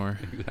it anymore.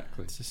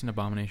 Exactly. It's just an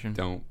abomination.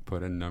 Don't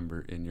put a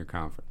number in your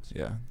conference.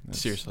 Yeah. That's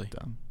Seriously.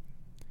 dumb.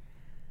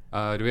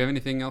 Do we have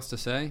anything else to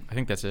say? I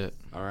think that's it.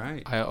 All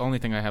right. Only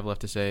thing I have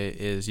left to say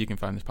is you can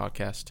find this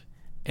podcast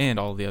and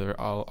all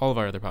of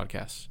our other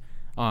podcasts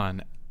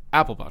on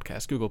Apple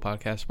Podcasts, Google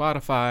Podcasts,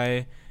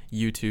 Spotify,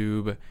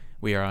 YouTube.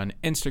 We are on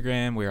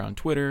Instagram. We are on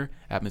Twitter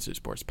at Missouri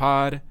Sports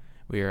Pod.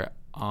 We are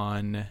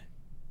on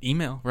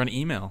email. We're on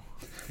email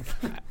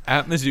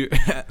at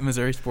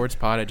Missouri Sports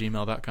Pod at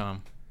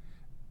gmail.com.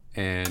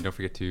 And don't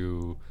forget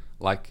to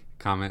like,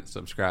 comment,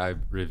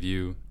 subscribe,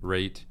 review,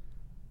 rate,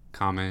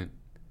 comment,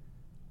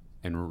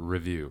 and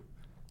review.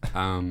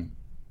 And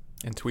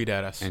tweet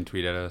at us. And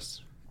tweet at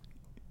us.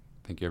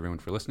 Thank you, everyone,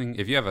 for listening.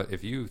 If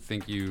you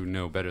think you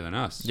know better than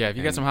us, Yeah, if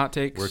you got and some hot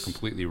takes, we're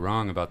completely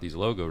wrong about these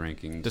logo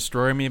rankings.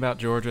 destroy me about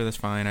Georgia. That's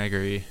fine. I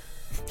agree.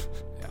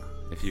 Yeah.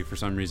 If you, for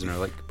some reason, are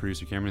like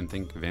producer Cameron and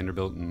think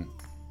Vanderbilt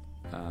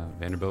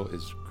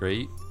is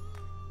great,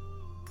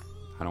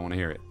 I don't want to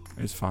hear it.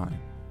 It's fine.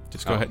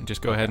 Just go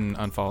ahead and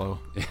unfollow.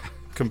 Yeah.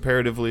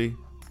 Comparatively,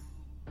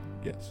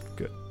 yes,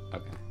 good.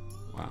 Okay.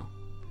 Wow.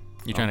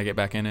 You trying to get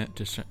back in it?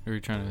 Are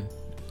you trying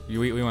to?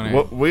 We want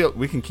to. Well,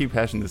 we can keep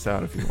hashing this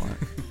out if you want.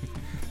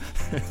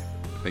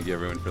 Thank you,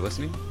 everyone, for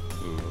listening.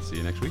 We will see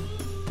you next week.